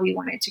how we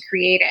wanted to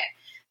create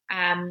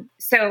it.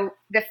 So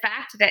the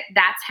fact that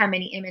that's how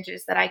many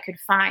images that I could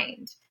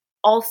find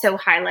also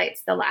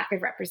highlights the lack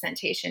of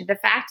representation. The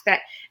fact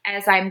that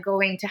as I'm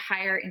going to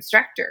hire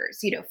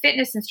instructors,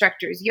 fitness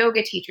instructors,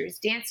 yoga teachers,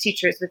 dance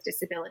teachers with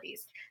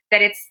disabilities,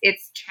 that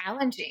it's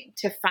challenging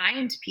to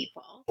find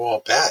people.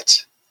 Well,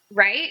 bet.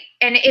 Right.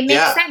 And it makes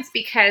Yeah. sense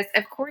because,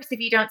 of course, if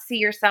you don't see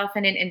yourself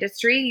in an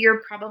industry,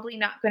 you're probably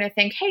not going to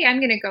think, hey, I'm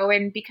going to go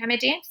and become a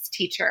dance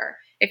teacher.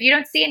 If you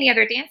don't see any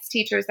other dance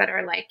teachers that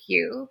are like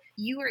you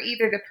are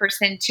either the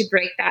person to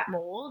break that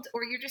mold,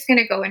 or you're just going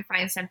to go and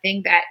find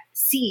something that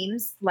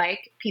seems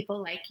like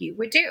people like you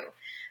would do.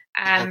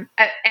 Mm-hmm.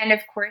 And of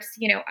course,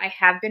 I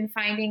have been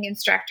finding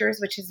instructors,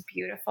 which is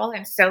beautiful.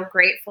 I'm so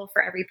grateful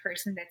for every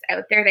person that's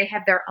out there. They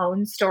have their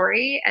own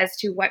story as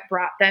to what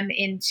brought them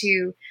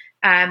into,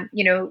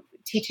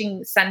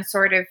 teaching some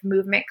sort of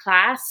movement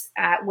class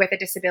with a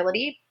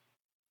disability.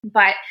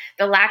 But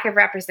the lack of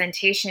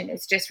representation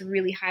is just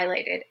really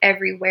highlighted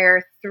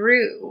everywhere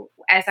through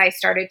as I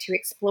started to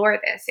explore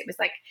this. It was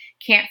like,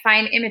 can't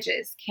find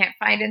images, can't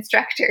find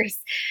instructors.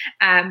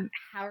 How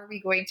are we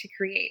going to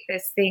create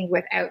this thing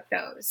without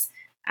those?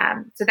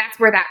 So that's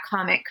where that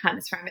comment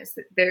comes from, is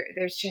that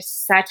there's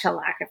just such a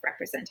lack of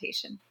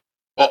representation.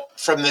 Well,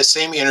 from the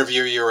same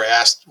interview, you were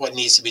asked what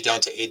needs to be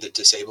done to aid the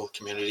disabled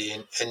community,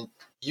 and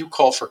you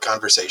call for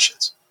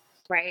conversations,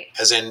 Right.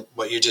 as in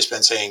what you've just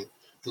been saying.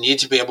 We need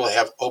to be able to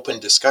have open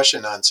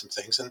discussion on some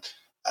things, and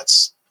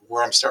that's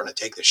where I'm starting to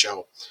take the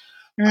show.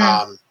 Mm.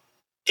 Um,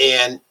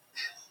 and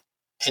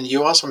and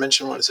you also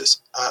mentioned, what is this?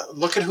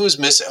 Look at who's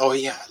missing. Oh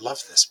yeah, I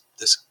love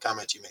this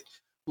comment you made.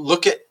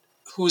 Look at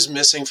who's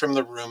missing from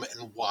the room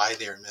and why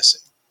they're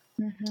missing.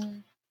 Hmm.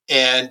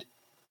 And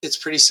it's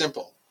pretty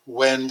simple.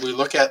 When we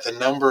look at the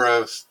number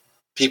of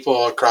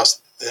people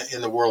across in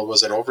the world,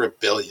 was it over 1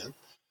 billion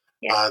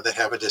Yeah. that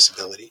have a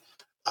disability?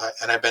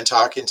 And I've been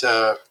talking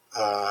to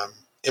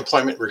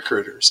employment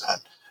recruiters on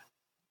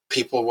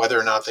people whether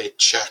or not they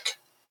check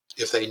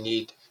if they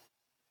need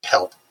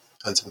help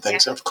on some Yeah.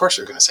 things. And of course,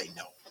 they're going to say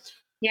no.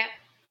 Yeah.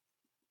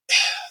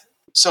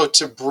 So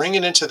to bring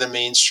it into the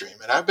mainstream,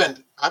 and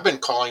I've been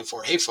calling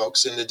for, hey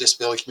folks in the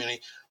disability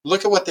community,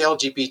 look at what the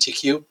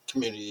LGBTQ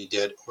community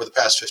did over the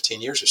past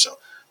 15 years or so.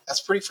 That's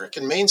pretty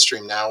freaking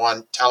mainstream now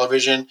on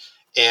television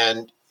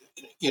and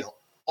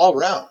all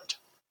around.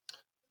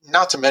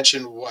 Not to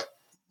mention what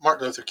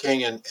Martin Luther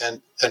King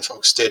and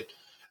folks did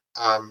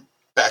um,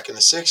 back in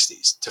the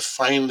 60s to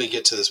finally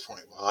get to this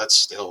point. Well, that's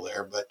still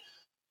there, but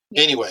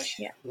Yeah. anyway,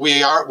 Yeah.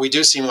 we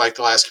do seem like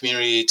the last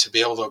community to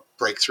be able to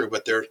break through,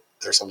 but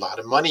there's a lot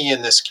of money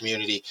in this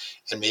community,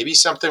 and maybe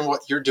something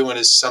what you're doing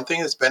is something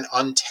that's been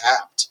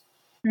untapped,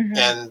 Hmm.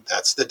 and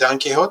that's the Don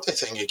Quixote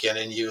thing again.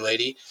 And you,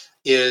 lady,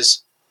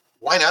 is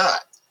why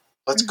not?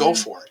 Let's go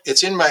Hmm. for it.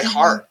 It's in my Hmm.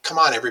 heart. Come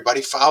on,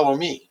 everybody, follow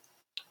me.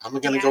 I'm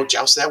going to Yeah. go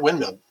joust that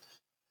windmill.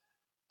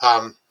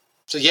 Um,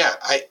 so yeah,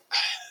 I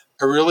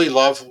really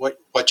love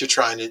what you're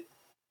trying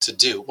to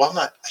do. Well,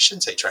 not I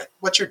shouldn't say trying.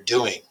 What you're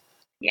doing.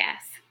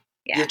 Yes.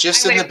 You're Yeah.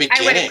 just in the I would have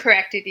beginning.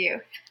 corrected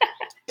you.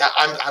 Yeah,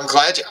 I'm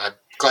glad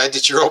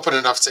that you're open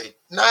enough to say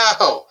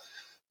no.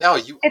 No,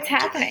 you It's are doing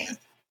it. happening.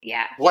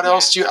 Yeah. What Yeah.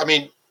 else do you? I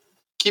mean,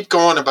 keep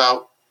going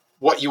about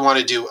what you want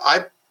to do.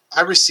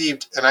 I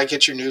received and I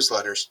get your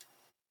newsletters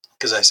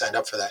because I signed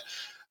up for that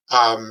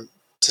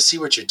to see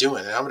what you're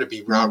doing, and I'm going to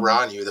be rah Mm. rah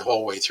on you the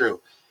whole way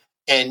through.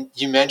 And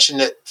you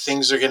mentioned that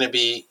things are going to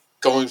be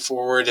going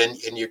forward, and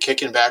you're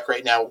kicking back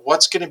right now.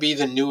 What's going to be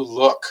the new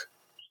look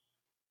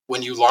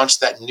when you launch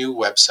that new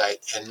website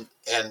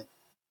and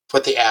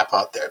put the app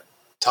out there?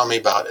 Tell me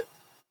about it.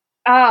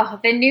 Oh,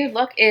 the new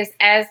look is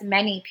as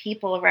many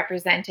people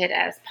represented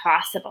as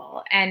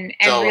possible, and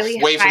So really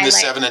away from the highlight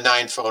 7 to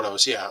 9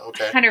 photos. Yeah.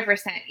 Okay.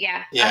 100%.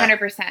 Yeah, Yeah.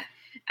 100%.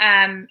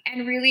 And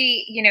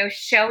really,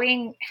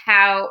 showing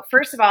how,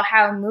 first of all,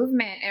 how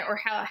movement or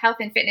how health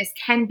and fitness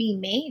can be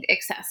made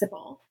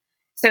accessible.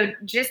 So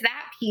just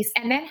that piece,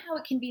 and then how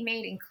it can be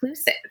made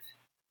inclusive.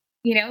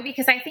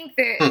 Because I think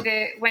Hmm.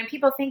 the when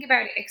people think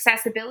about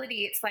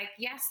accessibility, it's like,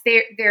 yes,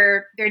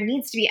 there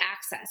needs to be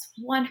access,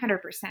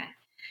 100%.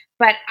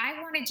 But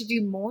I wanted to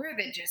do more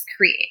than just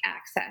create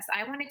access.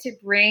 I wanted to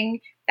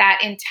bring that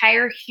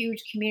entire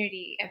huge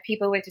community of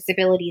people with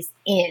disabilities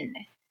in,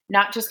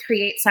 not just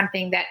create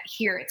something that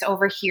here, it's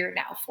over here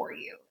now for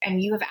you,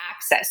 and you have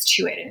access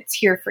to it and it's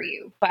here for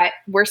you. But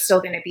we're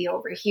still going to be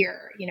over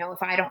here.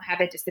 If I don't have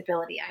a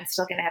disability, I'm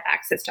still going to have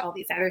access to all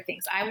these other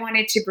things. I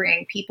wanted to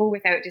bring people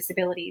without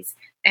disabilities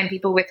and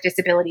people with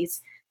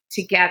disabilities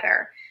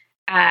together,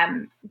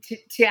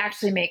 to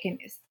actually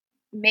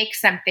make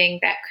something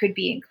that could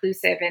be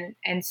inclusive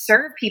and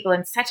serve people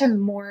in such a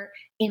more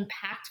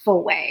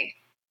impactful way.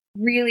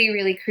 Really,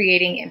 really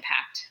creating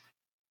impact.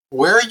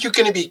 Where are you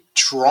going to be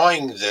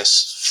drawing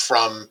this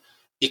from?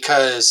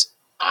 Because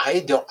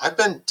I've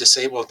been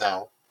disabled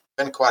now,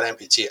 been quad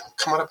amputee. I'm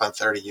coming up on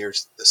 30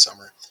 years this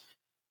summer.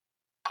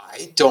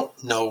 I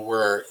don't know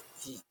where,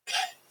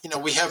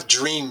 we have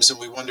dreams and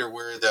we wonder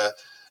where the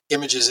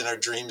images in our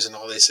dreams and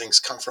all these things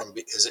come from.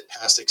 Is it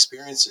past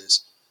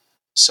experiences?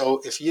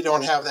 So if you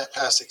don't have that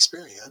past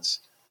experience,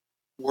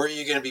 where are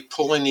you going to be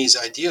pulling these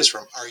ideas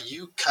from? Are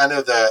you kind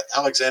of the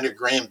Alexander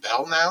Graham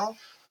Bell now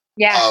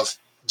Yeah, of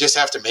just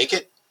have to make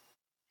it?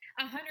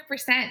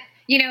 100%.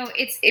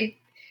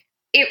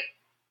 It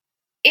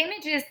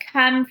images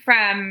come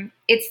from,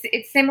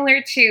 it's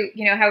similar to,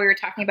 how we were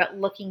talking about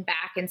looking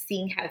back and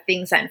seeing how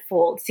things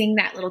unfold, seeing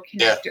that little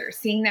Yeah. connector,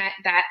 seeing that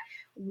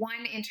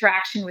one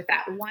interaction with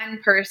that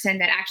one person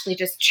that actually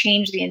just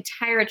changed the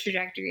entire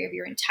trajectory of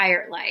your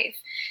entire life.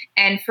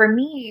 And for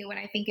me, when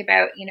I think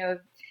about,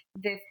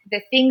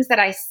 the things that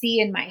I see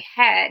in my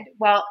head,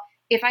 well,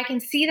 if I can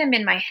see them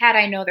in my head,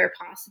 I know they're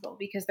possible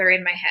because they're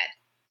in my head.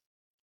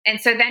 And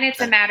so then it's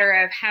a Okay. matter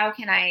of how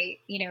can I,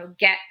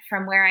 get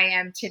from where I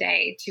am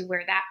today to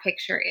where that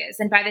picture is.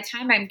 And by the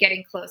time I'm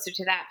getting closer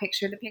to that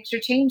picture, the picture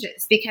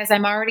changes because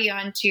I'm already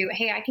on to,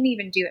 hey, I can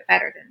even do it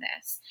better than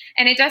this.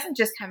 And it doesn't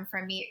just come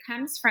from me, it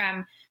comes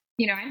from,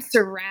 I'm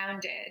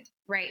surrounded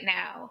right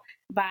now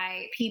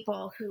by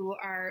people who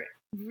are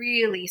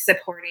really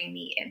supporting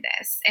me in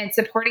this and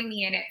supporting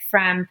me in it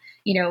from,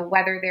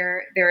 whether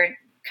they're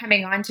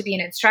coming on to be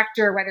an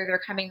instructor, whether they're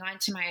coming on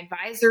to my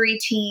advisory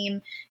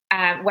team,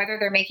 whether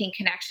they're making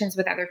connections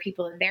with other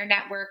people in their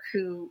network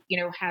who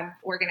have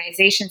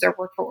organizations or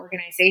work for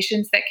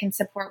organizations that can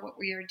support what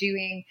we are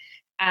doing.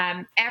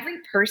 every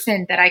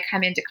person that I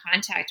come into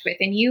contact with,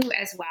 and you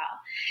as well,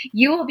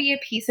 you will be a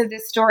piece of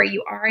this story.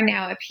 You are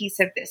now a piece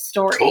of this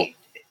Cool. story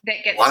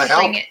that gets Want to to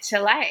help? bring it to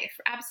life.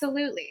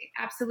 Absolutely.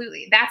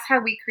 Absolutely. That's how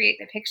we create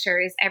the picture,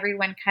 is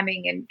everyone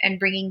coming and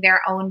bringing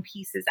their own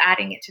pieces,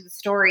 adding it to the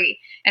story.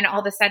 And all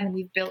of a sudden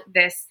we've built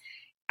this,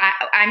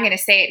 I'm going to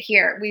say it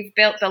here. We've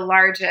built the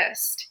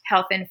largest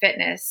health and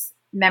fitness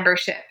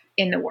membership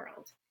in the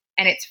world,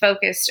 and it's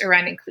focused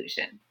around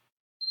inclusion.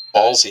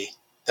 Ballsy.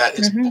 That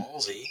is Mm-hmm.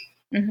 ballsy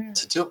Mm-hmm.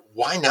 to do.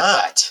 Why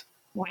not?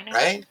 Why not?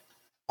 Right?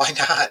 Why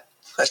not?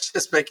 Let's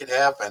just make it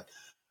happen.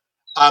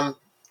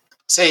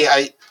 Say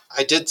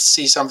I did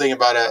see something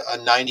about a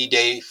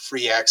 90-day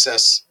free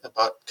access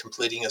about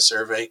completing a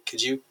survey.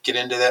 Could you get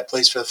into that,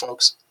 please, for the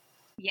folks?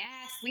 Yes,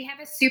 we have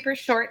a super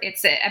short,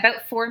 it's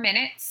about 4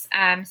 minutes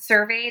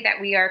survey that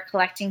we are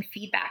collecting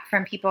feedback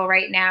from people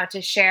right now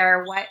to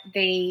share what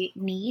they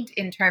need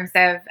in terms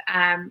of,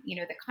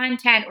 the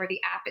content or the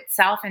app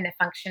itself and the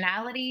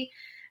functionality,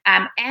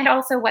 and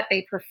also what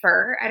they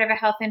prefer out of a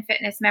health and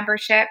fitness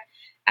membership.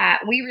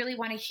 We really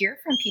want to hear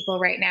from people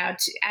right now.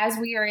 As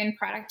we are in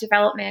product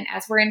development,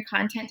 as we're in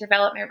content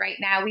development right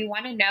now, we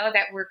want to know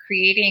that we're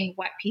creating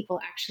what people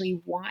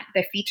actually want,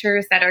 the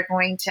features that are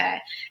going to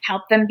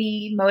help them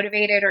be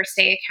motivated or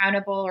stay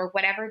accountable, or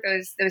whatever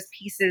those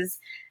pieces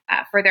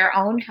for their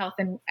own health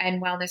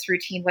and wellness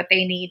routine, what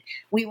they need.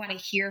 We want to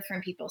hear from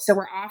people. So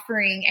we're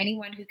offering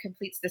anyone who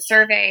completes the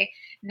survey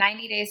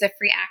 90 days of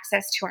free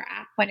access to our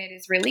app when it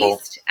is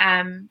released.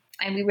 Cool.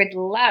 And we would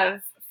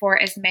love for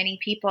as many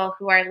people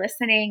who are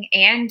listening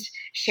and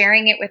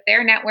sharing it with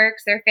their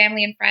networks, their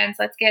family and friends.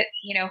 Let's get,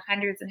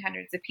 hundreds and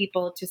hundreds of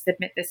people to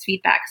submit this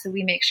feedback, so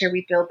we make sure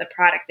we build the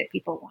product that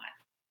people want.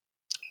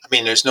 I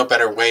mean, there's no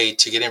better way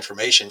to get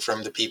information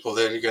from the people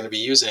that are going to be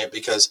using it,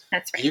 because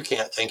That's right. You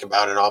can't think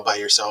about it all by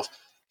yourself.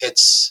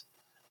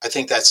 I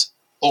think that's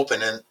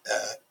open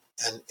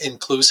and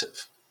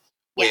inclusive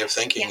way of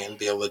thinking and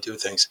be able to do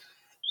things.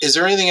 Is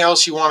there anything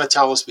else you want to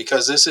tell us?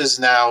 Because this is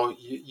now,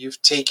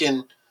 you've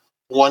taken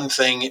one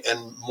thing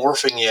and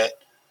morphing it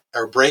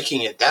or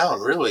breaking it down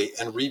really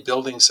and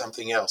rebuilding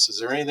something else. Is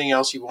there anything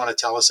else you want to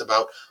tell us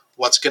about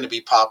what's going to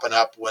be popping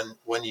up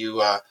when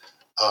you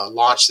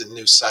launch the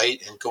new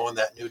site and go in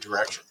that new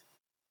direction?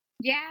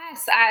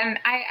 Yes,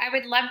 I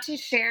would love to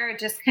share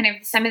just kind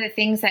of some of the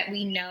things that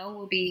we know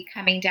will be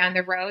coming down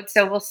the road.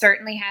 So we'll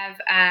certainly have,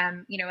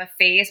 a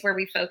phase where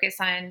we focus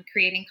on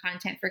creating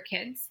content for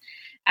kids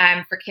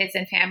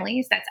and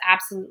families. That's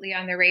absolutely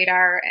on the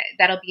radar.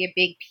 That'll be a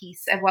big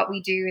piece of what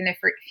we do in the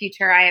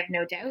future, I have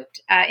no doubt,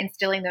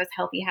 instilling those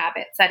healthy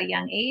habits at a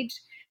young age.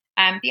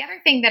 The other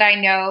thing that I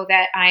know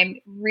that I'm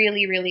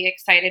really, really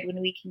excited when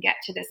we can get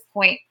to this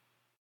point,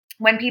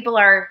 when people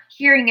are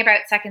hearing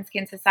about Second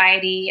Skin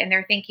Society and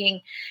they're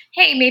thinking,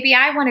 hey, maybe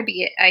I want to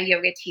be a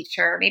yoga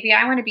teacher, maybe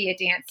I want to be a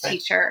dance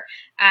teacher,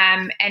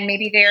 and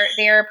maybe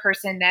they're a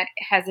person that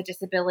has a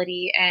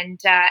disability and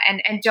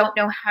don't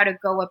know how to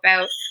go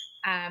about,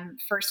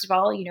 first of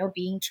all,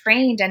 being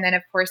trained, and then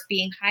of course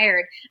being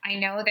hired. I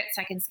know that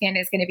Second Skin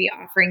is going to be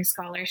offering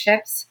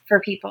scholarships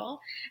for people,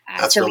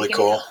 That's so really we can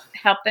cool.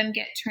 help them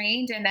get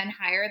trained and then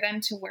hire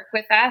them to work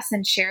with us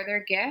and share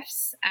their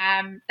gifts.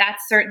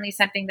 That's certainly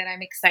something that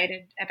I'm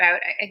excited about.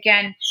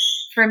 Again,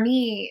 for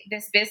me,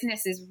 this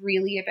business is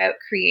really about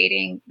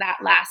creating that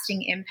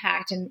lasting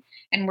impact,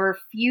 and we're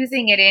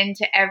fusing it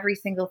into every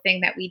single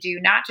thing that we do,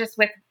 not just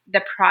with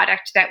the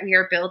product that we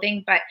are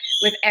building, but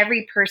with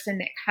every person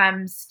that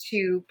comes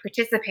to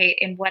participate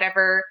in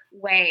whatever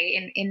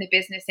way in the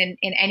business, in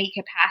any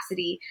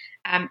capacity,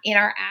 in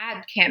our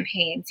ad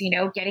campaigns,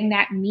 getting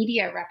that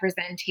media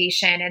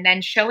representation and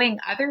then showing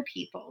other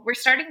people. We're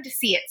starting to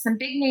see it. Some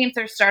big names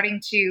are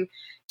starting to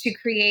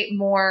create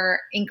more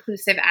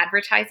inclusive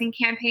advertising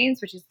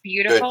campaigns, which is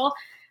beautiful.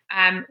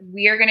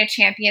 We are going to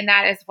champion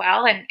that as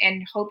well,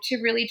 and hope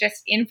to really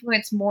just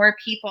influence more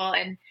people.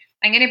 And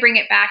I'm going to bring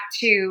it back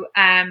to,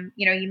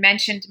 you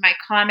mentioned my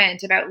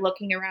comment about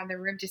looking around the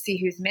room to see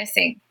who's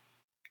missing.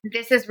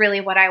 This is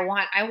really what I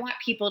want. I want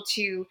people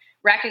to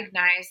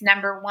recognize,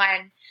 number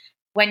one,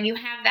 when you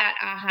have that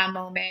aha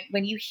moment,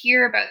 when you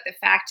hear about the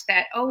fact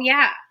that, oh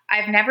yeah,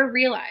 I've never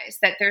realized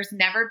that there's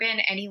never been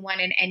anyone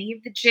in any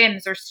of the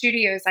gyms or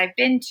studios I've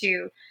been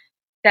to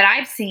that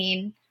I've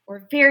seen,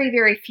 or very,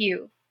 very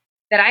few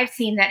that I've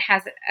seen, that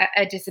has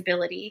a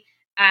disability.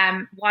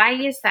 Why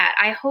is that?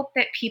 I hope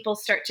that people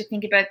start to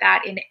think about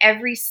that in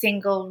every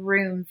single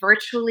room,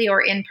 virtually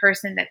or in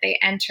person, that they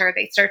enter.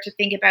 They start to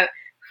think about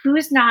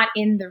who's not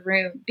in the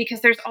room,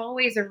 because there's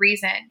always a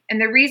reason. And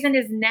the reason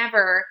is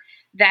never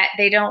that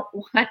they don't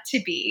want to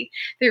be.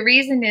 The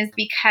reason is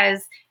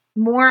because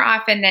more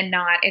often than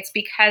not, it's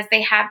because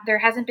there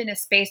hasn't been a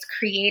space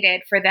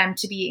created for them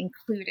to be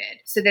included,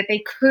 so that they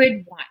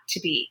could want to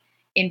be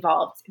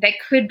involved, that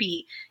could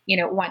be,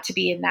 want to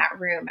be in that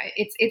room.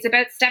 It's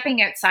about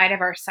stepping outside of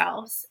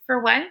ourselves for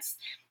once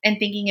and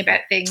thinking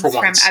about things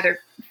from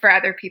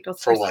other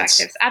people's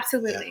perspectives.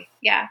 Absolutely.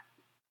 Yeah.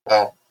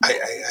 Well,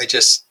 I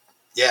just,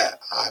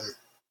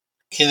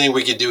 anything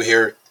we could do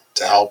here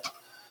to help,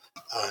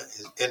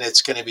 and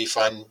it's going to be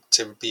fun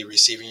to be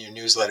receiving your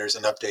newsletters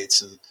and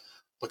updates, and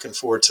looking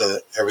forward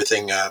to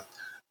everything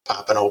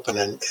popping open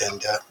and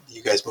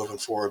you guys moving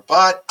forward.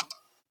 But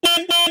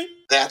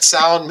that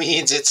sound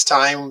means it's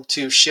time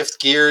to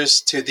shift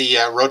gears to the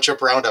road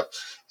trip roundup.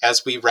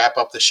 As we wrap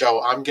up the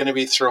show, I'm going to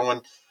be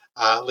throwing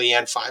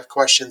Leanne 5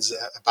 questions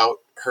about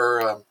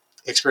her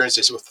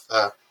experiences with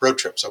road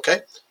trips.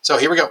 Okay, so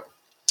here we go.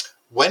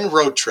 When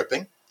road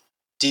tripping,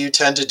 do you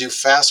tend to do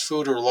fast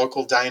food or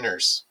local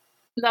diners?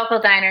 Local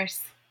diners.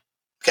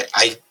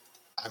 Okay,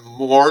 I'm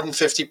more than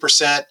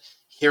 50%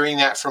 hearing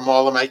that from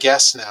all of my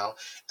guests now.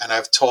 And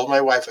I've told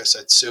my wife, I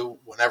said, Sue,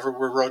 whenever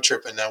we're road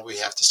tripping now, we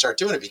have to start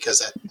doing it because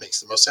that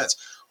makes the most sense.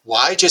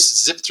 Why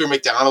just zip through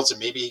McDonald's and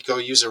maybe go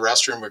use a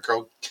restroom or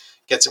go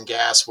get some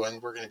gas when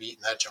we're going to be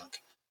eating that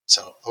junk?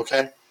 So,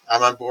 okay,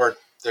 I'm on board.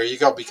 There you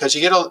go. Because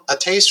you get a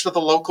taste for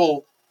the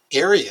local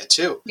area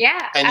too.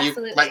 Yeah, and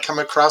absolutely. You might come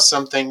across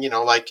something,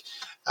 like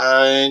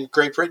in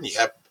Great Britain, you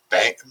have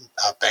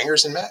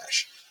bangers and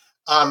mash.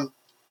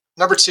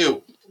 Number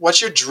 2, what's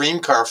your dream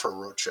car for a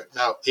road trip?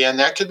 Now, and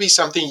that could be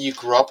something you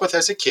grew up with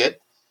as a kid,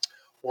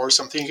 or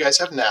something you guys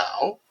have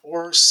now,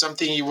 or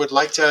something you would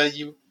like to,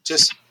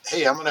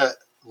 hey, I'm going to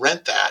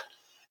rent that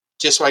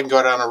just so I can go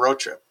out on a road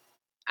trip.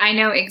 I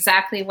know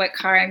exactly what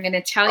car I'm going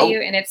to tell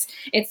you. And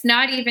it's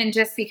not even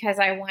just because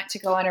I want to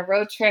go on a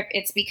road trip.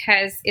 It's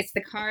because it's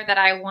the car that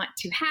I want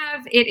to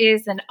have. It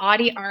is an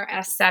Audi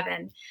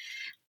RS7.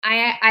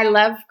 I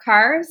love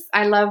cars.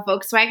 I love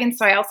Volkswagen.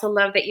 So I also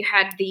love that you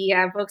had the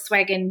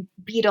Volkswagen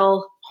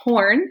Beetle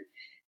horn.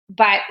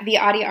 But the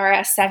Audi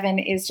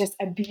RS7 is just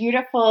a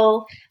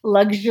beautiful,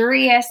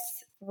 luxurious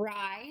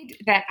ride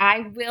that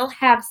I will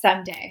have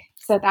someday.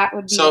 So that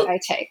would be what I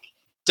take.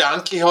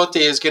 Don Quixote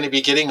is going to be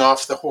getting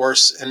off the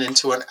horse and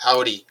into an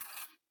Audi.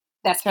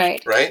 That's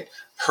right. Right?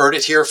 Heard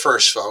it here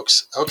first,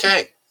 folks.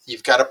 Okay.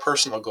 You've got a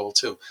personal goal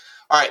too.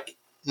 All right.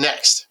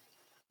 Next.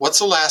 What's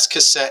the last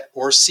cassette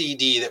or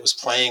CD that was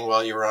playing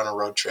while you were on a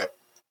road trip?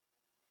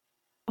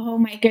 Oh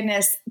my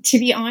goodness. To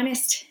be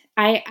honest,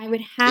 I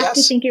would have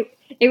to think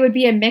it would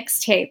be a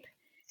mixtape.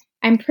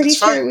 I'm pretty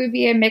sure it would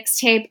be a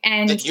mixtape.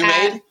 And that you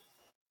made?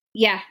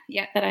 Yeah,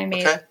 that I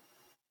made. Okay.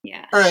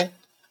 Yeah. All right.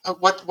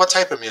 What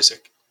type of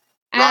music?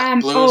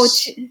 Rock,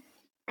 blues,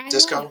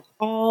 disco?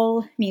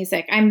 All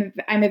music. I'm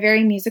a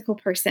very musical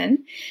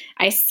person.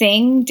 I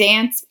sing,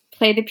 dance,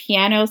 play the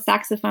piano,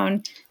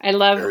 saxophone. I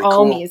love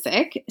all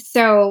music.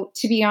 So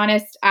to be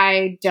honest,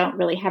 I don't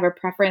really have a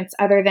preference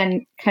other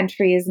than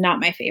country is not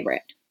my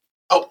favorite.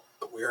 Oh,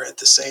 we're at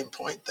the same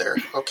point there.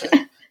 Okay.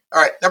 All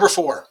right. Number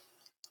 4,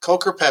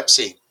 Coke or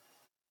Pepsi?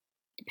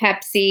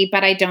 Pepsi,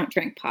 but I don't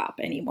drink pop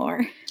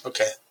anymore.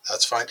 Okay.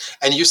 That's fine.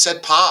 And you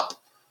said pop.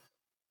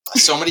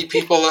 So many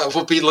people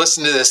will be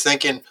listening to this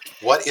thinking,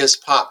 what is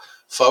pop?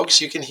 Folks,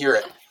 you can hear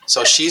it.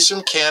 So she's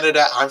from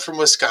Canada. I'm from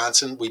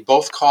Wisconsin. We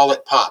both call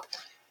it pop.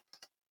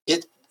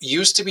 It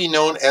used to be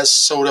known as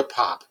soda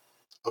pop.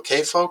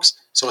 Okay, folks?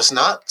 So it's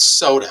not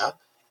soda.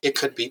 It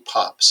could be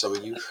pop. So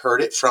you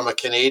heard it from a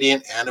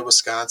Canadian and a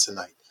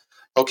Wisconsinite.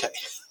 Okay,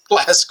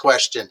 last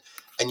question.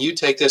 And you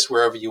take this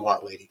wherever you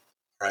want, lady.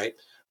 Right?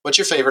 What's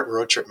your favorite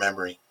road trip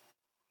memory?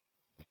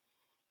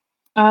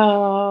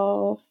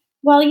 Oh,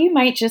 well, you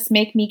might just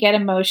make me get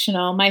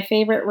emotional. My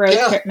favorite road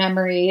trip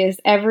memory is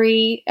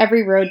every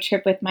road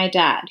trip with my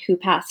dad, who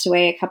passed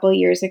away a couple of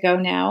years ago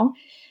now.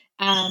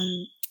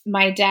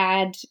 My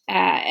dad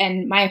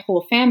and my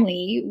whole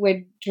family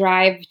would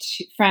drive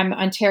from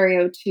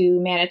Ontario to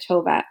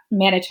Manitoba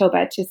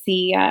to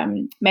see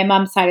my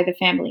mom's side of the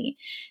family.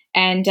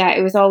 And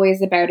it was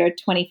always about a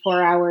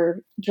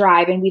 24-hour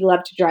drive, and we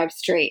loved to drive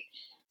straight.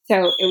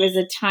 So it was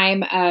a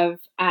time of,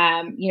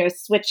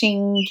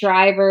 switching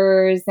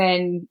drivers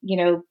and,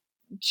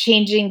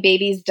 changing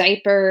babies'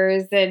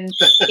 diapers and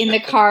in the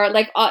car,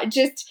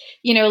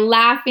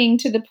 laughing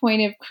to the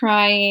point of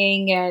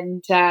crying,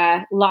 and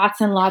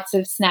lots and lots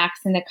of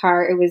snacks in the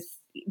car. It was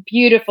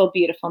beautiful,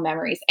 beautiful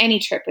memories. Any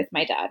trip with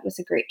my dad was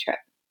a great trip.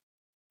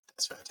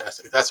 That's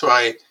fantastic. That's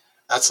why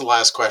that's the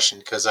last question,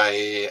 because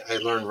I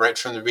learned right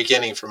from the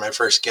beginning from my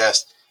first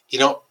guest, you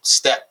don't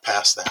step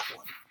past that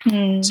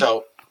one.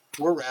 So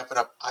we're wrapping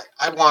up.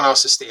 I want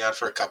us to stay on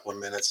for a couple of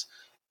minutes.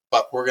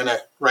 But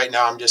right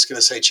now, I'm just going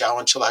to say ciao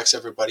and chillax,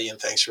 everybody, and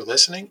thanks for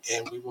listening.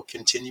 And we will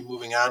continue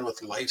moving on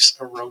with Life's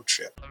a Road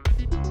Trip.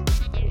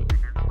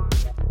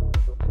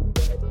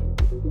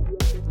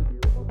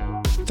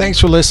 Thanks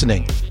for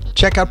listening.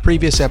 Check out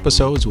previous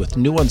episodes with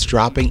new ones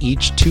dropping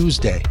each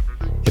Tuesday.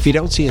 If you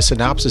don't see a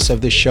synopsis of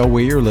this show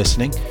where you're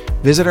listening,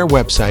 visit our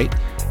website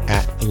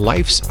at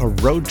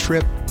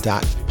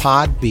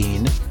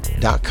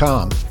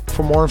lifesaroadtrip.podbean.com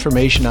for more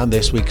information on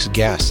this week's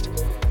guest.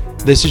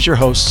 This is your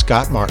host,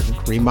 Scott Martin,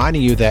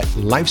 reminding you that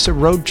life's a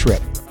road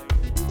trip,